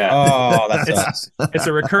 Yeah. Oh, that sucks. It's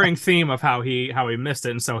a recurring theme of how he missed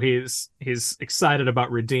it, and so he's excited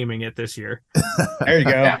about redeeming it this year. There you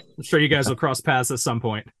go. Yeah. I'm sure you guys will cross paths at some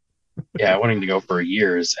point. Yeah, wanting to go for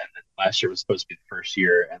years, and then last year was supposed to be the first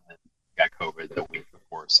year, and then got COVID the week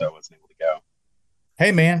before, so I wasn't able to go.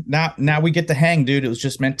 Hey man, now we get the hang, dude. It was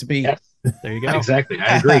just meant to be. Yes. There you go. Exactly,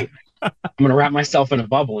 I agree. I'm gonna wrap myself in a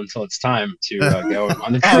bubble until it's time to go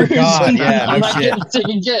on the Oh cruise. God, yeah, I'm no not shit. getting sick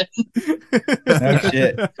again. No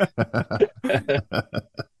shit.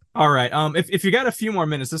 All right. If you got a few more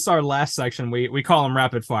minutes, this is our last section. We call them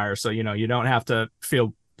rapid fire, so you don't have to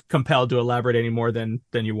feel compelled to elaborate any more than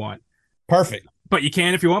you want. Perfect. But you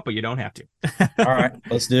can if you want, but you don't have to. All right,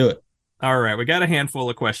 let's do it. All right, we got a handful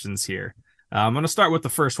of questions here. I'm going to start with the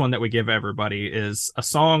first one that we give everybody: is a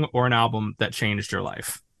song or an album that changed your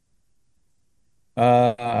life?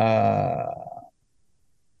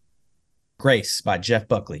 Grace by Jeff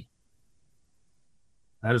Buckley.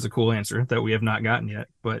 That is a cool answer that we have not gotten yet,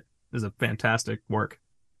 but is a fantastic work.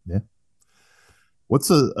 Yeah. What's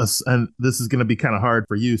and this is going to be kind of hard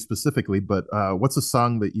for you specifically, but what's a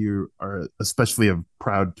song that you are especially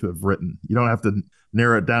proud to have written? You don't have to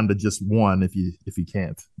narrow it down to just one if you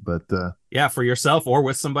can't, but yeah, for yourself or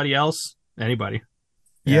with somebody else, anybody.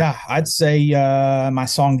 Yeah, I'd say my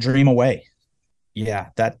song Dream Away. Yeah,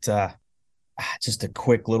 that just a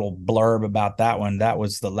quick little blurb about that one. That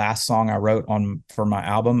was the last song I wrote for my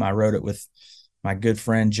album. I wrote it with my good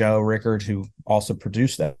friend Joe Rickard, who also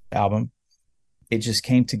produced that album. It just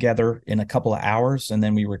came together in a couple of hours, and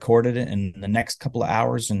then we recorded it in the next couple of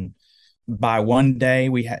hours. And by one day,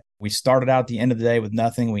 we started out at the end of the day with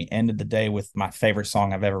nothing. We ended the day with my favorite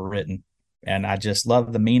song I've ever written. And I just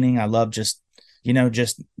love the meaning. I love just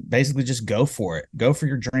basically just go for it. Go for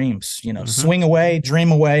your dreams, swing away,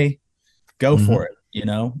 dream away, go for it,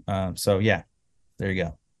 So yeah, there you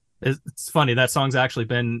go. It's funny. That song's actually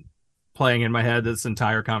been playing in my head this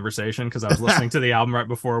entire conversation, because I was listening to the album right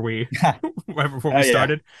before we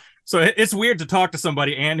started. So it's weird to talk to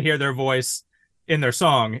somebody and hear their voice in their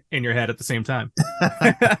song in your head at the same time.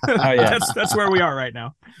 That's where we are right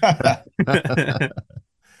now.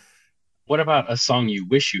 What about a song you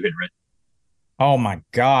wish you had written? Oh my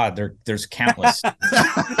God, there's countless.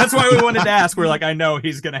 That's why we wanted to ask. We're like, I know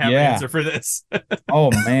he's gonna have an answer for this.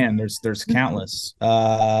 Oh man, there's countless.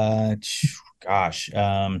 Gosh.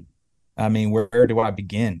 I mean, where do I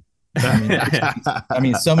begin? I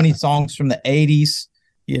mean, so many songs from the 80s,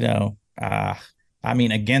 I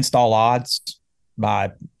mean, Against All Odds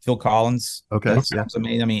by Phil Collins. Okay. That sounds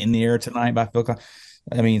amazing. I mean, In the Air Tonight by Phil Collins.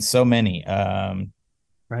 I mean, so many. Right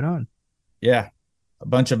on. Yeah. A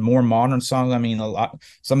bunch of more modern songs. I mean,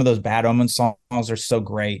 some of those Bad Omen songs are so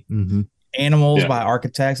great. Mm-hmm. Animals by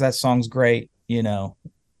Architects. That song's great.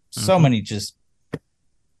 So many just,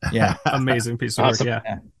 amazing piece of work.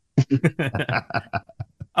 Yeah.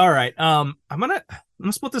 All right. I'm gonna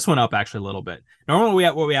split this one up actually a little bit. Normally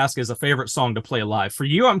what we ask is a favorite song to play live. For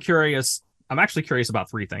you, I'm actually curious about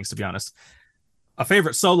three things, to be honest. A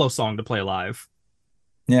favorite solo song to play live.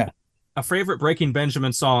 Yeah. A favorite Breaking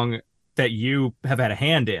Benjamin song that you have had a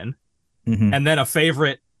hand in. Mm-hmm. And then a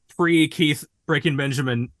favorite pre-Keith Breaking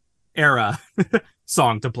Benjamin era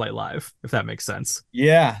song to play live, if that makes sense.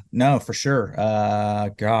 Yeah, no, for sure.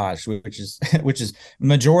 Gosh, which is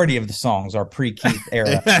majority of the songs are pre-Keith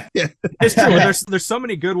era. It's true. There's so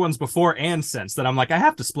many good ones before and since that I'm like, I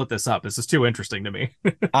have to split this up. This is too interesting to me.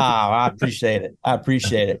 I appreciate it. I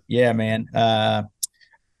appreciate it. Yeah, man.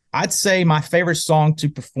 I'd say my favorite song to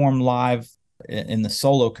perform live in the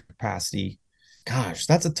solo capacity. Gosh,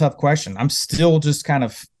 that's a tough question. I'm still just kind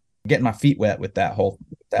of getting my feet wet with that whole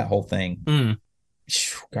thing. Mm.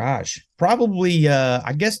 Gosh, probably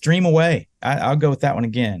I guess Dream Away. I'll go with that one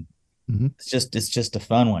again. Mm-hmm. It's just a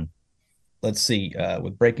fun one. Let's see,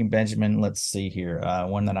 with Breaking Benjamin, let's see here.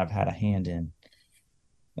 One that I've had a hand in.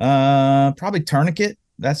 Probably Tourniquet.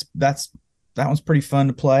 That one's pretty fun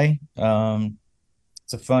to play.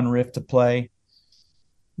 It's a fun riff to play.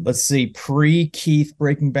 Let's see, pre-Keith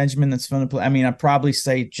Breaking Benjamin, that's fun to play. I mean, I'd probably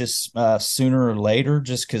say just Sooner or Later,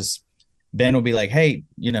 just because Ben will be like, hey,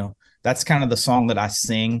 that's kind of the song that I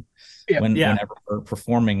sing whenever we're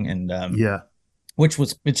performing. And which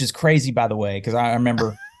is crazy, by the way, because I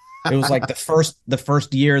remember it was like the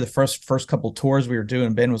first year, the first couple tours we were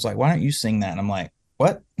doing, Ben was like, why don't you sing that? And I'm like,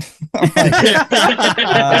 what?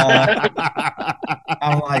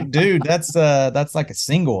 I'm like, dude, that's like a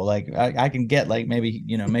single. Like I can get like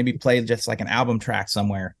maybe play just like an album track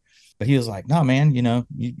somewhere. But he was like, no, man,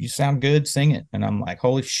 you sound good, sing it. And I'm like,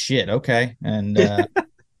 holy shit, okay. And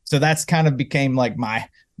so that's kind of became like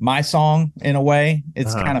my song in a way.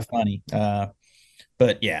 It's kind of funny.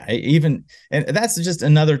 But yeah, and that's just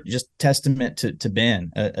another testament to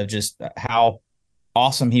Ben of just how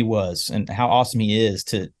awesome he was and how awesome he is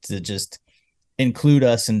to just include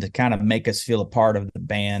us and to kind of make us feel a part of the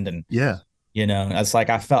band. And it's like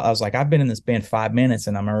I was like, I've been in this band 5 minutes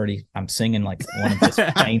and I'm singing like one of his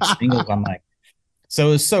main singles. I'm like, so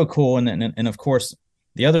it was so cool. And of course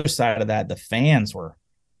the other side of that, the fans were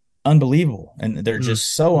unbelievable, and they're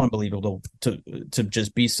just so unbelievable to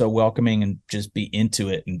just be so welcoming and just be into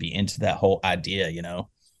it and be into that whole idea.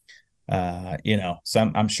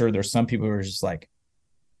 So I'm sure there's some people who are just like,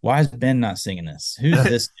 why is Ben not singing this? Who's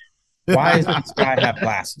this? Why does this guy have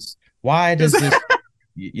glasses? Why does this,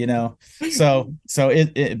 so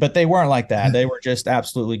it, but they weren't like that. They were just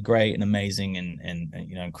absolutely great and amazing and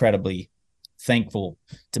incredibly thankful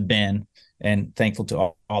to Ben and thankful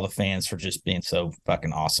to all the fans for just being so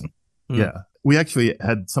fucking awesome. Yeah. We actually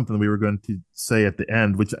had something we were going to say at the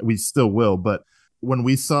end, which we still will. But when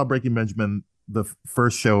we saw Breaking Benjamin, the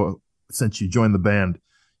first show since you joined the band,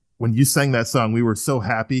 when you sang that song, we were so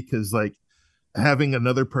happy because like having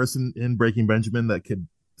another person in Breaking Benjamin that could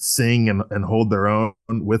sing and hold their own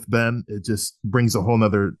with Ben, it just brings a whole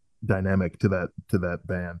nother dynamic to that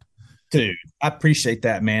band. Dude, I appreciate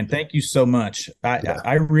that, man. Thank you so much.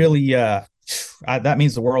 I really that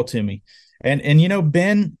means the world to me. And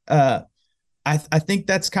Ben, I think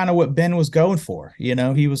that's kind of what Ben was going for.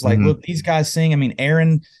 He was like, look, these guys sing. I mean,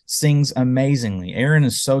 Aaron sings amazingly. Aaron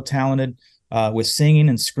is so talented with singing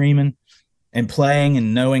and screaming and playing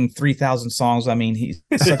and knowing 3,000 songs. I mean, he's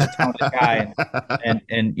such a talented guy.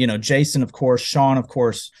 And Jason, of course, Sean, of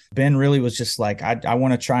course. Ben really was just like, I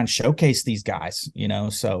want to try and showcase these guys,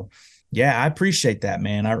 So yeah, I appreciate that,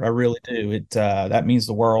 man. I really do. It that means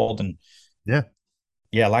the world. And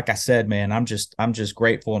yeah, like I said, man, I'm just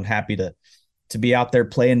grateful and happy to be out there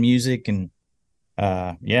playing music. And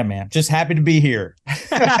yeah, man, just happy to be here.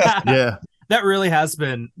 Yeah. That really has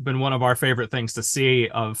been one of our favorite things to see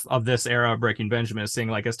of this era of Breaking Benjamin, is seeing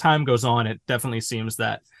like as time goes on, it definitely seems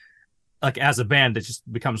that like as a band, it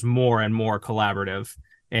just becomes more and more collaborative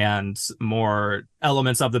and more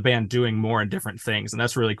elements of the band doing more and different things. And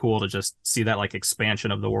that's really cool to just see that like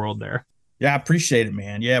expansion of the world there. Yeah, I appreciate it,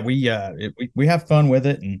 man. Yeah, we have fun with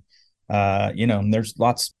it, and there's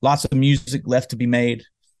lots of music left to be made.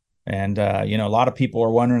 And a lot of people are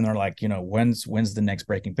wondering, they're like, when's the next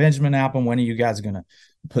Breaking Benjamin album? When are you guys going to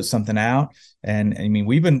put something out? And I mean,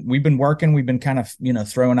 we've been working, we've been kind of,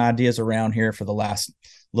 throwing ideas around here for the last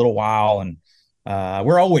little while. And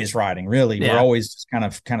we're always writing, really. Yeah. We're always just kind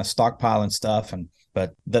of stockpiling stuff.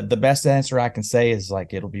 But the best answer I can say is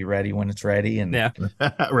like, it'll be ready when it's ready. And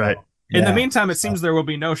right. In the meantime, it seems there will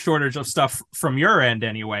be no shortage of stuff from your end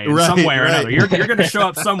anyway, in some way or another. You're going to show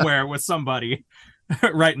up somewhere with somebody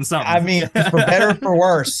writing something. I mean, for better or for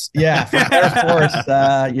worse. Yeah, for better or for worse.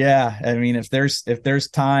 Yeah. I mean, if there's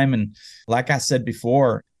time, and like I said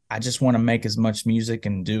before, I just want to make as much music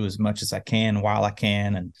and do as much as I can while I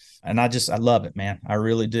can. And I love it, man. I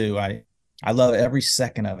really do. I love every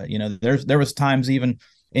second of it. There was times even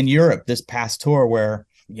in Europe this past tour where,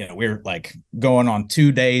 we're like going on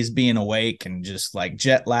 2 days being awake and just like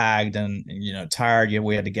jet lagged and tired.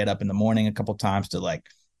 We had to get up in the morning a couple times to like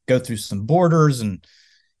go through some borders, and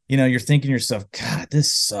you're thinking to yourself, God,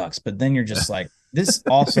 this sucks. But then you're just like, this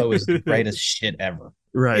also is the greatest shit ever.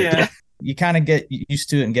 Right. Yeah. You kind of get used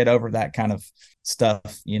to it and get over that kind of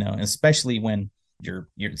stuff, and especially when you're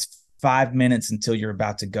it's 5 minutes until you're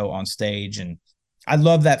about to go on stage. And I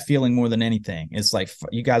love that feeling more than anything. It's like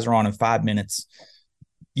you guys are on in 5 minutes,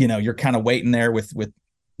 you're kind of waiting there with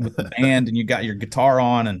the band, and you got your guitar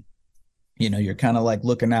on, and you're kind of like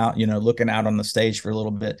looking out on the stage for a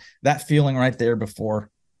little bit. That feeling right there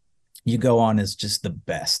before you go on is just the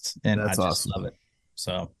best. And That's I just awesome. love it.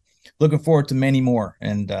 So looking forward to many more.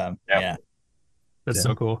 And yeah. That's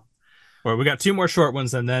so cool. Well, we got 2 more short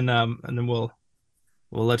ones, and then we'll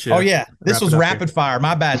let you. Oh yeah, this was rapid fire.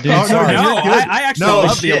 My bad, dude. Oh, Sorry. No, I actually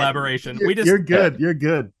love the shit. elaboration. You're good. You're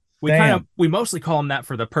good. We mostly call them that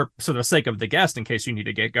for the sake of the guest, in case you need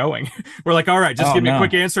to get going. We're like, all right, just give me a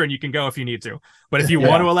quick answer and you can go if you need to. But if you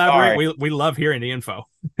want to elaborate, we love hearing the info.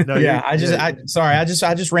 No, yeah, I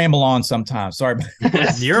just ramble on sometimes. Sorry.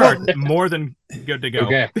 You're more than good to go.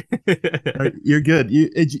 Okay. You're good.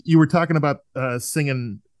 You were talking about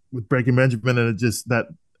singing with Breaking Benjamin, and it just that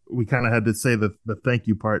we kind of had to say the thank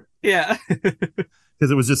you part. Yeah.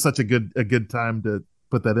 Because it was just such a good time to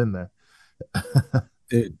put that in there.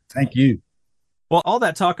 Dude, thank you. Well, all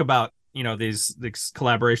that talk about, these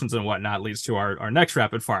collaborations and whatnot leads to our next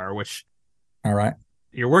rapid fire, which, all right,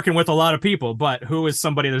 you're working with a lot of people, but who is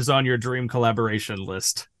somebody that's on your dream collaboration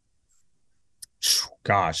list?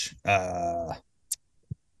 Gosh, man,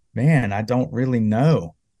 I don't really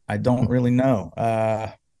know.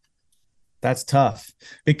 That's tough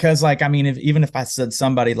because, like, I mean, even if I said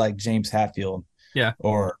somebody like James Hetfield, yeah,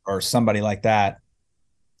 or somebody like that,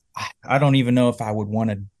 I don't even know if I would want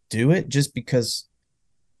to do it, just because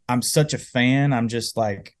I'm such a fan. I'm just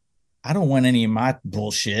like, I don't want any of my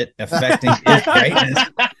bullshit affecting his greatness.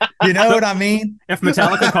 You know what I mean? If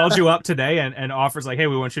Metallica called you up today and offers like, hey,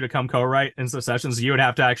 we want you to come co-write in some sessions, you would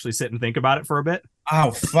have to actually sit and think about it for a bit.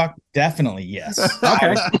 Oh, fuck. Definitely. Yes.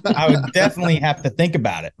 Okay. I would definitely have to think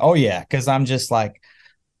about it. Oh yeah. Cause I'm just like,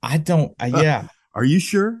 yeah. Are you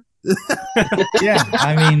sure? Yeah.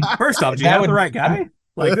 I mean, first off, do you have the right guy?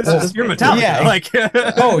 Like, this is your Metallica. Yeah. Like,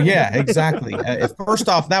 oh yeah, exactly. First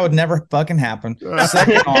off, that would never fucking happen.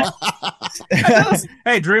 Second off,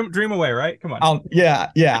 hey, dream away, right? Come on. I'll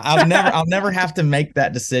never have to make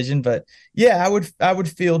that decision. But yeah, I would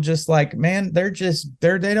feel just like, man, they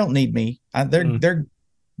don't need me. They're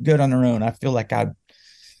good on their own. I feel like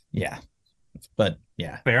but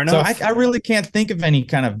yeah, fair enough. So I really can't think of any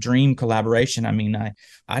kind of dream collaboration. I mean,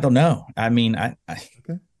 I don't know. I mean,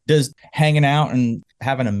 okay. Does hanging out and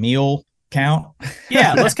having a meal count?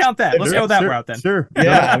 Yeah, let's count that. Let's go that route then. Sure.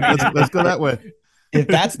 Yeah, let's go that way. If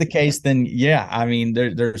that's the case, then yeah, I mean,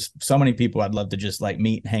 there's so many people I'd love to just like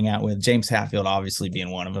meet and hang out with. James Hetfield obviously being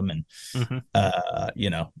one of them, and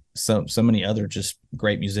so many other just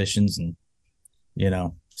great musicians, and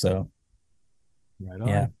so right on.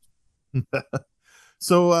 Yeah.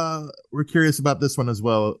 So we're curious about this one as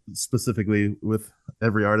well, specifically with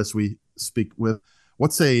every artist we speak with.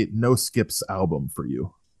 What's a no skips album for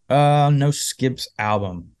you? No skips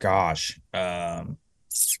album. Gosh.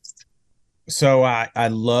 So I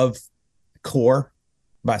love Core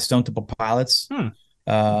by Stone Temple Pilots.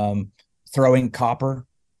 Throwing Copper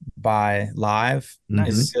by Live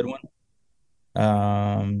is a good one.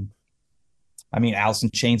 I mean, Alice in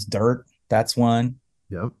Chains Dirt, that's one.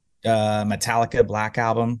 Yep. Metallica Black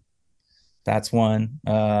Album, that's one.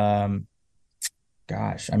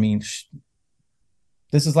 Gosh, I mean,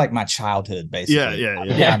 this is like my childhood, basically.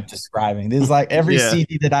 Yeah. I'm describing. This is like every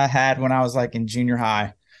CD that I had when I was like in junior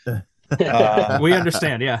high. We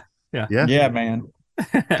understand. Yeah, man.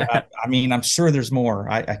 I mean, I'm sure there's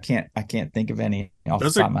more. I can't think of any off the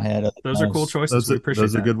top of my head. Those are cool choices. We appreciate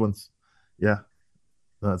those are good ones. Yeah,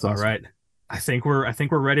 that's awesome. All right. I think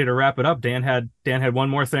we're ready to wrap it up. Dan had one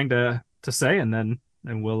more thing to say, and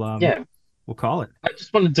we'll we'll call it. I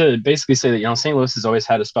just wanted to basically say that St. Louis has always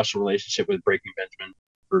had a special relationship with Breaking Benjamin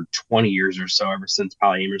for 20 years or so, ever since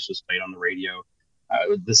Polyamorous was played on the radio.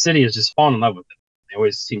 The city has just fallen in love with it. They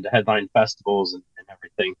always seem to headline festivals and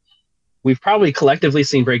everything. We've probably collectively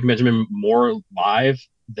seen Breaking Benjamin more live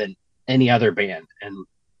than any other band, and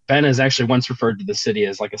Ben has actually once referred to the city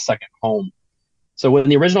as like a second home. So when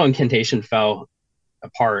the original Incantation fell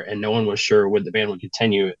apart and no one was sure when the band would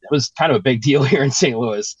continue, it was kind of a big deal here in St.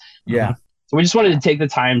 Louis. Yeah. So we just wanted to take the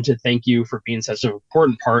time to thank you for being such an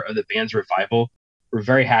important part of the band's revival. We're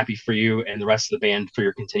very happy for you and the rest of the band for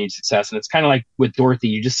your continued success. And it's kind of like with Dorothy,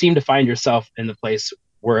 you just seem to find yourself in the place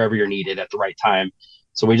wherever you're needed at the right time.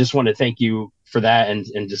 So we just want to thank you for that, and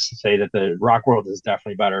just to say that the rock world is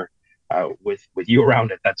definitely better with you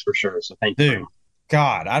around it. That's for sure. So thank you. Dude,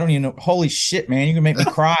 God, I don't even know. Holy shit, man. You can make me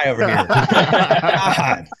cry over here.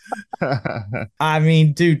 God. I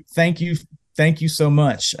mean, dude, thank you. Thank you so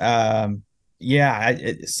much.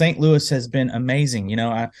 St. Louis has been amazing. You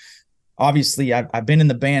know, I've been in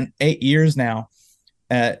the band 8 years now.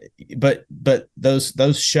 But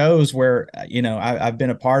those shows where, you know, I've been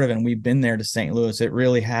a part of it and we've been there to St. Louis, it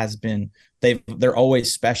really has been, they're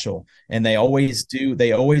always special, and they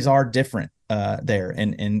always are different there.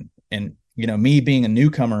 And you know, me being a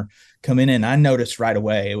newcomer coming in, I noticed right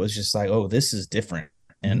away, it was just like, oh, this is different.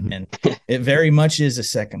 And it very much is a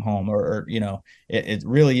second home, or you know, it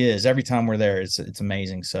really is. Every time we're there, it's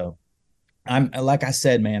amazing. So I'm, like I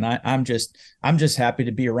said, man, I'm just happy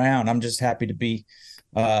to be around. I'm just happy to be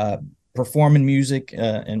performing music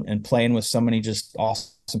and playing with so many just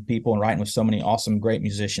awesome people and writing with so many awesome, great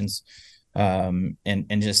musicians.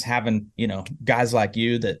 And just having, you know, guys like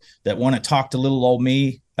you that want to talk to little old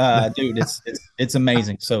me, dude, it's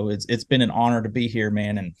amazing. So it's been an honor to be here,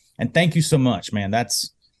 man. And thank you so much, man.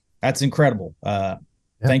 That's incredible.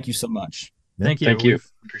 Thank you so much. Yeah. Thank you. Thank you.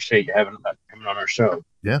 Appreciate you having coming on our show.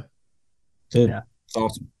 Yeah. Dude, Yeah. it's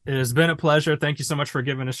awesome. It has been a pleasure. Thank you so much for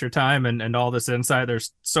giving us your time and all this insight.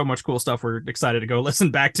 There's so much cool stuff we're excited to go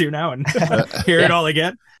listen back to now and hear it all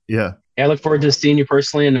again. Yeah. Yeah, I look forward to seeing you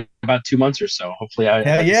personally in about 2 months or so. Hopefully,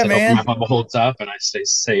 man. my bubble holds up and I stay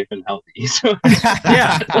safe and healthy. So.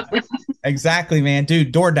 Yeah, exactly, man.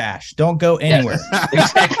 Dude, DoorDash, don't go anywhere.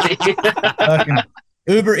 Yes, exactly. Fucking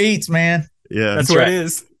Uber Eats, man. Yeah. That's what it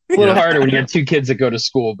is. A little harder when you have 2 kids that go to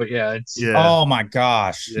school, but yeah, it's Oh my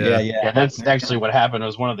gosh. Yeah. yeah, that's actually what happened. It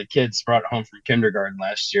was one of the kids brought it home from kindergarten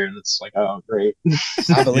last year, and it's like, oh, great.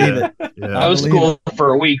 I believe it. Yeah. I was cool for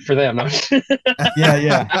a week for them.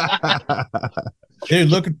 Yeah. Dude,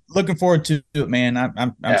 looking forward to it, man.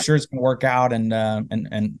 I'm sure it's gonna work out,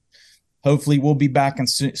 and hopefully we'll be back in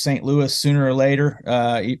St. Louis sooner or later.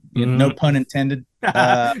 No pun intended.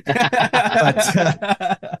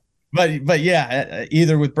 But yeah,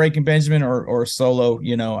 either with Breaking Benjamin or solo,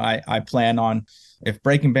 you know, I plan on, if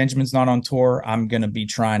Breaking Benjamin's not on tour, I'm going to be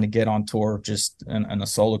trying to get on tour just in a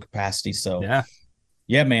solo capacity. So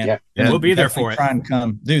yeah, man. Yeah. We'll be there for it. Try and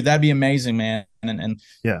come, dude. That'd be amazing, man. And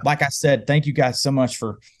yeah, like I said, thank you guys so much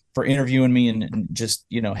for interviewing me and just,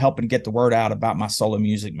 you know, helping get the word out about my solo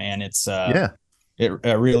music, man. It's it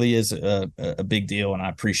really is a big deal, and I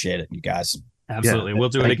appreciate it, you guys. Absolutely. We'll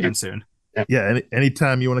do it again soon. Yeah,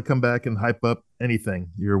 anytime you want to come back and hype up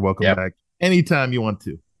anything, you're welcome back anytime you want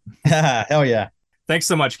to. Hell yeah. Thanks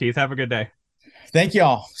so much, Keith. Have a good day. Thank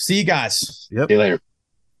y'all. See you guys. Yep. See you later.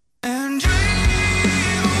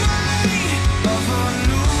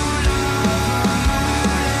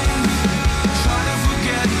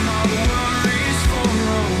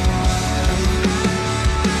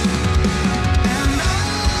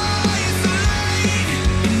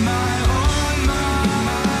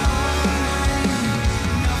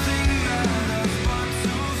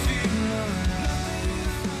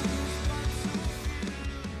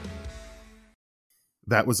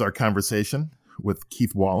 That was our conversation with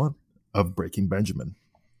Keith Wallen of Breaking Benjamin.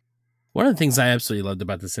 One of the things I absolutely loved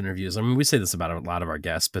about this interview is, I mean, we say this about a lot of our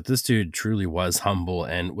guests, but this dude truly was humble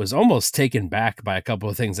and was almost taken back by a couple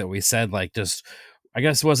of things that we said, like just, I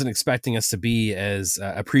guess, wasn't expecting us to be as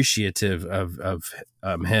appreciative of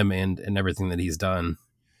him and everything that he's done.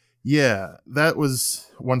 Yeah, that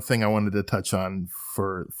was one thing I wanted to touch on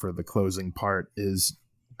for the closing part, is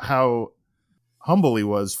how humble he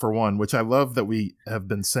was, for one, which I love that we have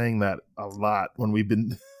been saying that a lot when we've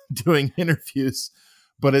been doing interviews,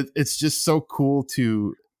 but it's just so cool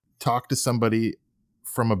to talk to somebody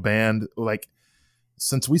from a band. Like,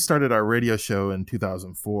 since we started our radio show in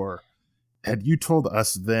 2004, had you told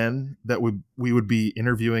us then that we would be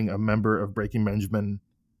interviewing a member of Breaking Benjamin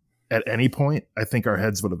at any point, I think our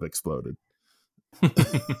heads would have exploded.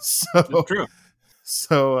 True.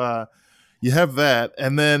 So you have that,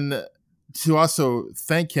 and then to also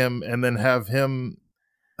thank him and then have him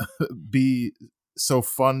be so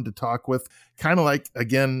fun to talk with, kind of like,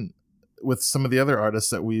 again, with some of the other artists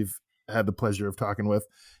that we've had the pleasure of talking with,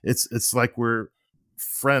 it's like we're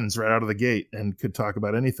friends right out of the gate and could talk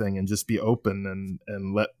about anything and just be open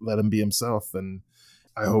and let him be himself. And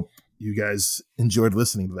I hope you guys enjoyed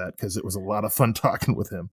listening to that, because it was a lot of fun talking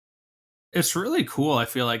with him. It's really cool. I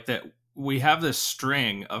feel like that we have this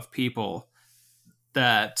string of people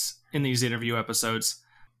that in these interview episodes,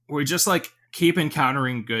 we just like keep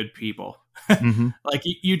encountering good people. Mm-hmm. Like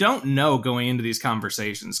you don't know going into these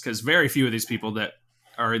conversations, because very few of these people that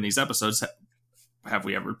are in these episodes have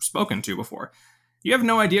we ever spoken to before. you have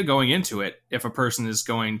no idea going into it if a person is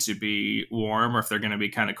going to be warm or if they're going to be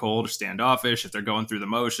kind of cold or standoffish, if they're going through the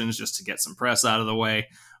motions just to get some press out of the way,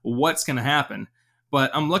 what's going to happen.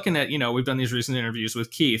 But I'm looking at, we've done these recent interviews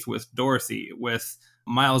with Keith, with Dorothy, with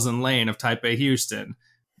Miles and Lane of Type A Houston,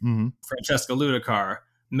 Francesca Ludicar,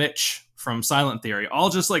 Mitch from Silent Theory, all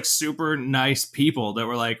just like super nice people that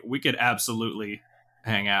were like, we could absolutely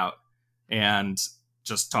hang out and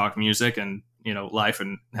just talk music and, life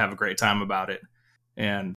and have a great time about it.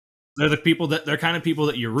 And they're kind of people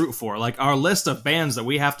that you root for. Like our list of bands that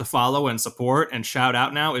we have to follow and support and shout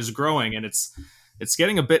out now is growing, and it's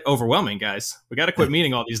getting a bit overwhelming, guys. We got to quit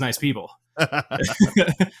meeting all these nice people.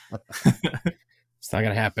 It's not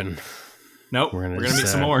gonna happen. Nope, we're gonna meet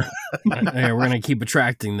some more. We're gonna keep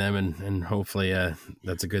attracting them, and hopefully,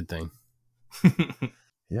 that's a good thing.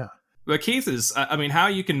 Yeah. But Keith is, how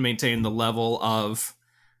you can maintain the level of,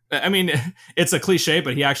 it's a cliche,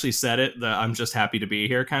 but he actually said it, the "I'm just happy to be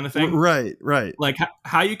here" kind of thing. Right. Like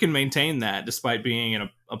how you can maintain that despite being in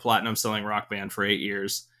a platinum selling rock band for 8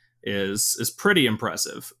 years is pretty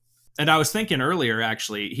impressive. And I was thinking earlier,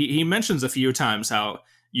 actually, he mentions a few times how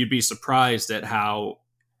you'd be surprised at how,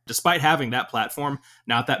 despite having that platform,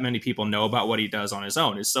 not that many people know about what he does on his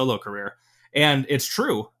own, his solo career. And it's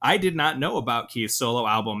true. I did not know about Keith's solo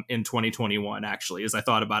album in 2021, actually, as I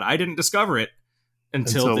thought about it. I didn't discover it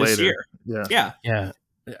until this later. year. Yeah.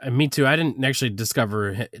 Me too. I didn't actually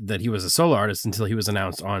discover that he was a solo artist until he was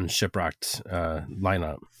announced on Shiprocked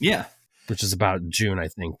lineup. Yeah. Which is about June, I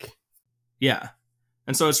think. Yeah.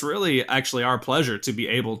 And so it's really actually our pleasure to be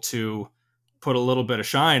able to put a little bit of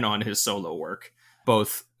shine on his solo work,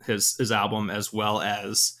 both his album as well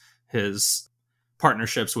as his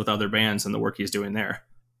partnerships with other bands and the work he's doing there.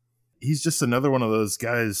 He's just another one of those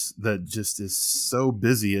guys that just is so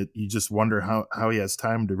busy. You just wonder how he has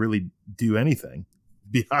time to really do anything, to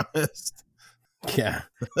be honest. Yeah.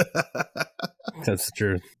 That's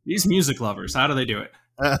true. These music lovers, how do they do it?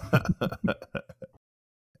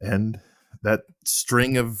 And that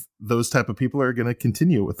string of those type of people are going to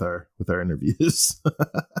continue with our interviews.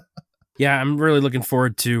 Yeah, I'm really looking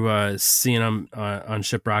forward to seeing him on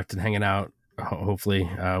Shiprocked and hanging out, hopefully,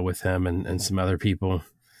 with him and some other people.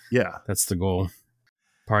 Yeah. That's the goal.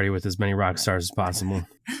 Party with as many rock stars as possible.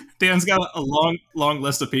 Dan's got a long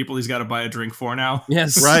list of people he's got to buy a drink for now.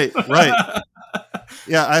 Yes. Right.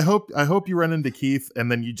 Yeah, I hope you run into Keith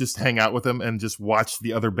and then you just hang out with him and just watch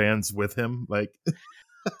the other bands with him. Like,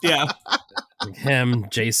 yeah. Like him,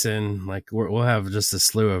 Jason, like we'll have just a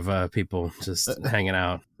slew of people just hanging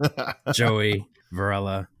out. Joey,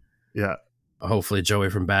 Varela. Yeah. Hopefully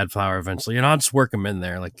Joey from Bad Flower eventually. And I'll just work him in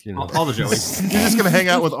there. Like, all the Joeys. You're just going to hang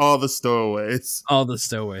out with all the stowaways. All the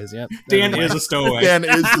stowaways, yep. Dan is a stowaway. Dan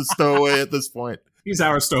is the stowaway at this point. He's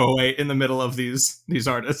our stowaway in the middle of these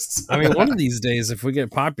artists. I mean, one of these days, if we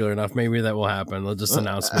get popular enough, maybe that will happen. They'll just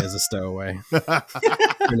announce me as a stowaway.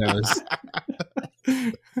 Who knows?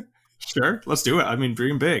 Sure, let's do it. I mean,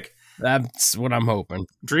 dream big. That's what I'm hoping.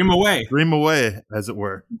 Dream away. Dream away, as it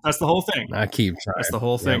were. That's the whole thing. I keep trying. That's the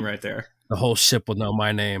whole thing right there. The whole ship will know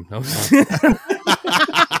my name.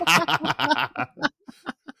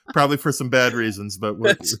 Probably for some bad reasons, but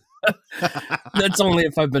that's only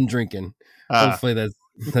if I've been drinking. Hopefully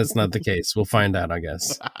that's not the case. We'll find out, I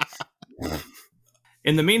guess.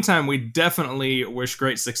 In the meantime, we definitely wish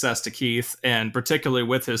great success to Keith, and particularly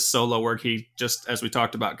with his solo work. He just, as we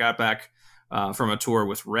talked about, got back from a tour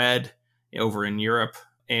with Red over in Europe,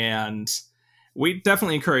 and we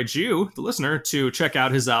definitely encourage you, the listener, to check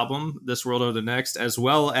out his album, This World or the Next, as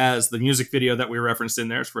well as the music video that we referenced in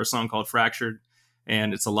there. It's for a song called Fractured,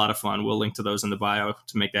 and it's a lot of fun. We'll link to those in the bio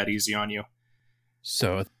to make that easy on you.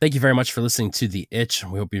 So thank you very much for listening to The Itch.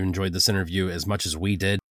 We hope you enjoyed this interview as much as we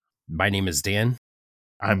did. My name is Dan.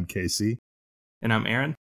 I'm Casey. And I'm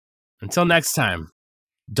Aaron. Until next time,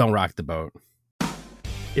 don't rock the boat.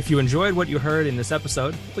 If you enjoyed what you heard in this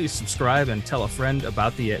episode, please subscribe and tell a friend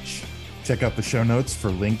about The Itch. Check out the show notes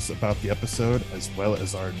for links about the episode, as well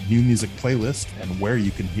as our new music playlist and where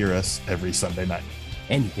you can hear us every Sunday night.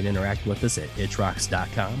 And you can interact with us at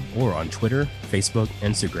itchrocks.com or on Twitter, Facebook,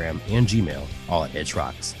 Instagram, and Gmail, all at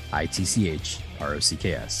itchrocks,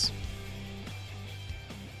 ITCHROCKS.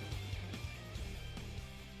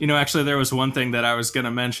 Actually, there was one thing that I was going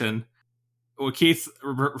to mention. Well, Keith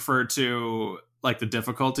referred to like the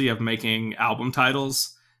difficulty of making album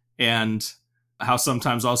titles, and how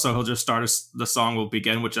sometimes also he'll just start the song will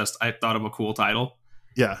begin with just, I thought of a cool title.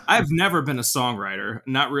 Yeah. I've never been a songwriter,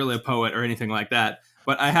 not really a poet or anything like that,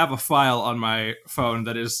 but I have a file on my phone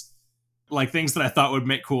that is like things that I thought would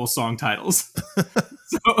make cool song titles.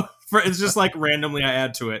 So it's just like randomly I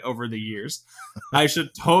add to it over the years. I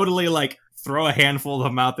should totally like throw a handful of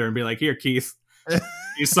them out there and be like, here, Keith,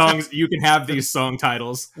 these songs, you can have these song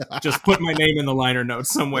titles. Just put my name in the liner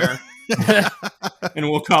notes somewhere and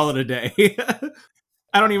we'll call it a day.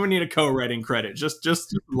 I don't even need a co-writing credit. Just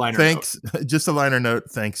a liner Thanks. note. Just a liner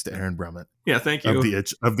note. Thanks to Aaron Brummett. Yeah, thank you.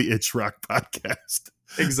 Of the Itch Rock podcast.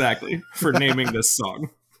 Exactly. For naming this song.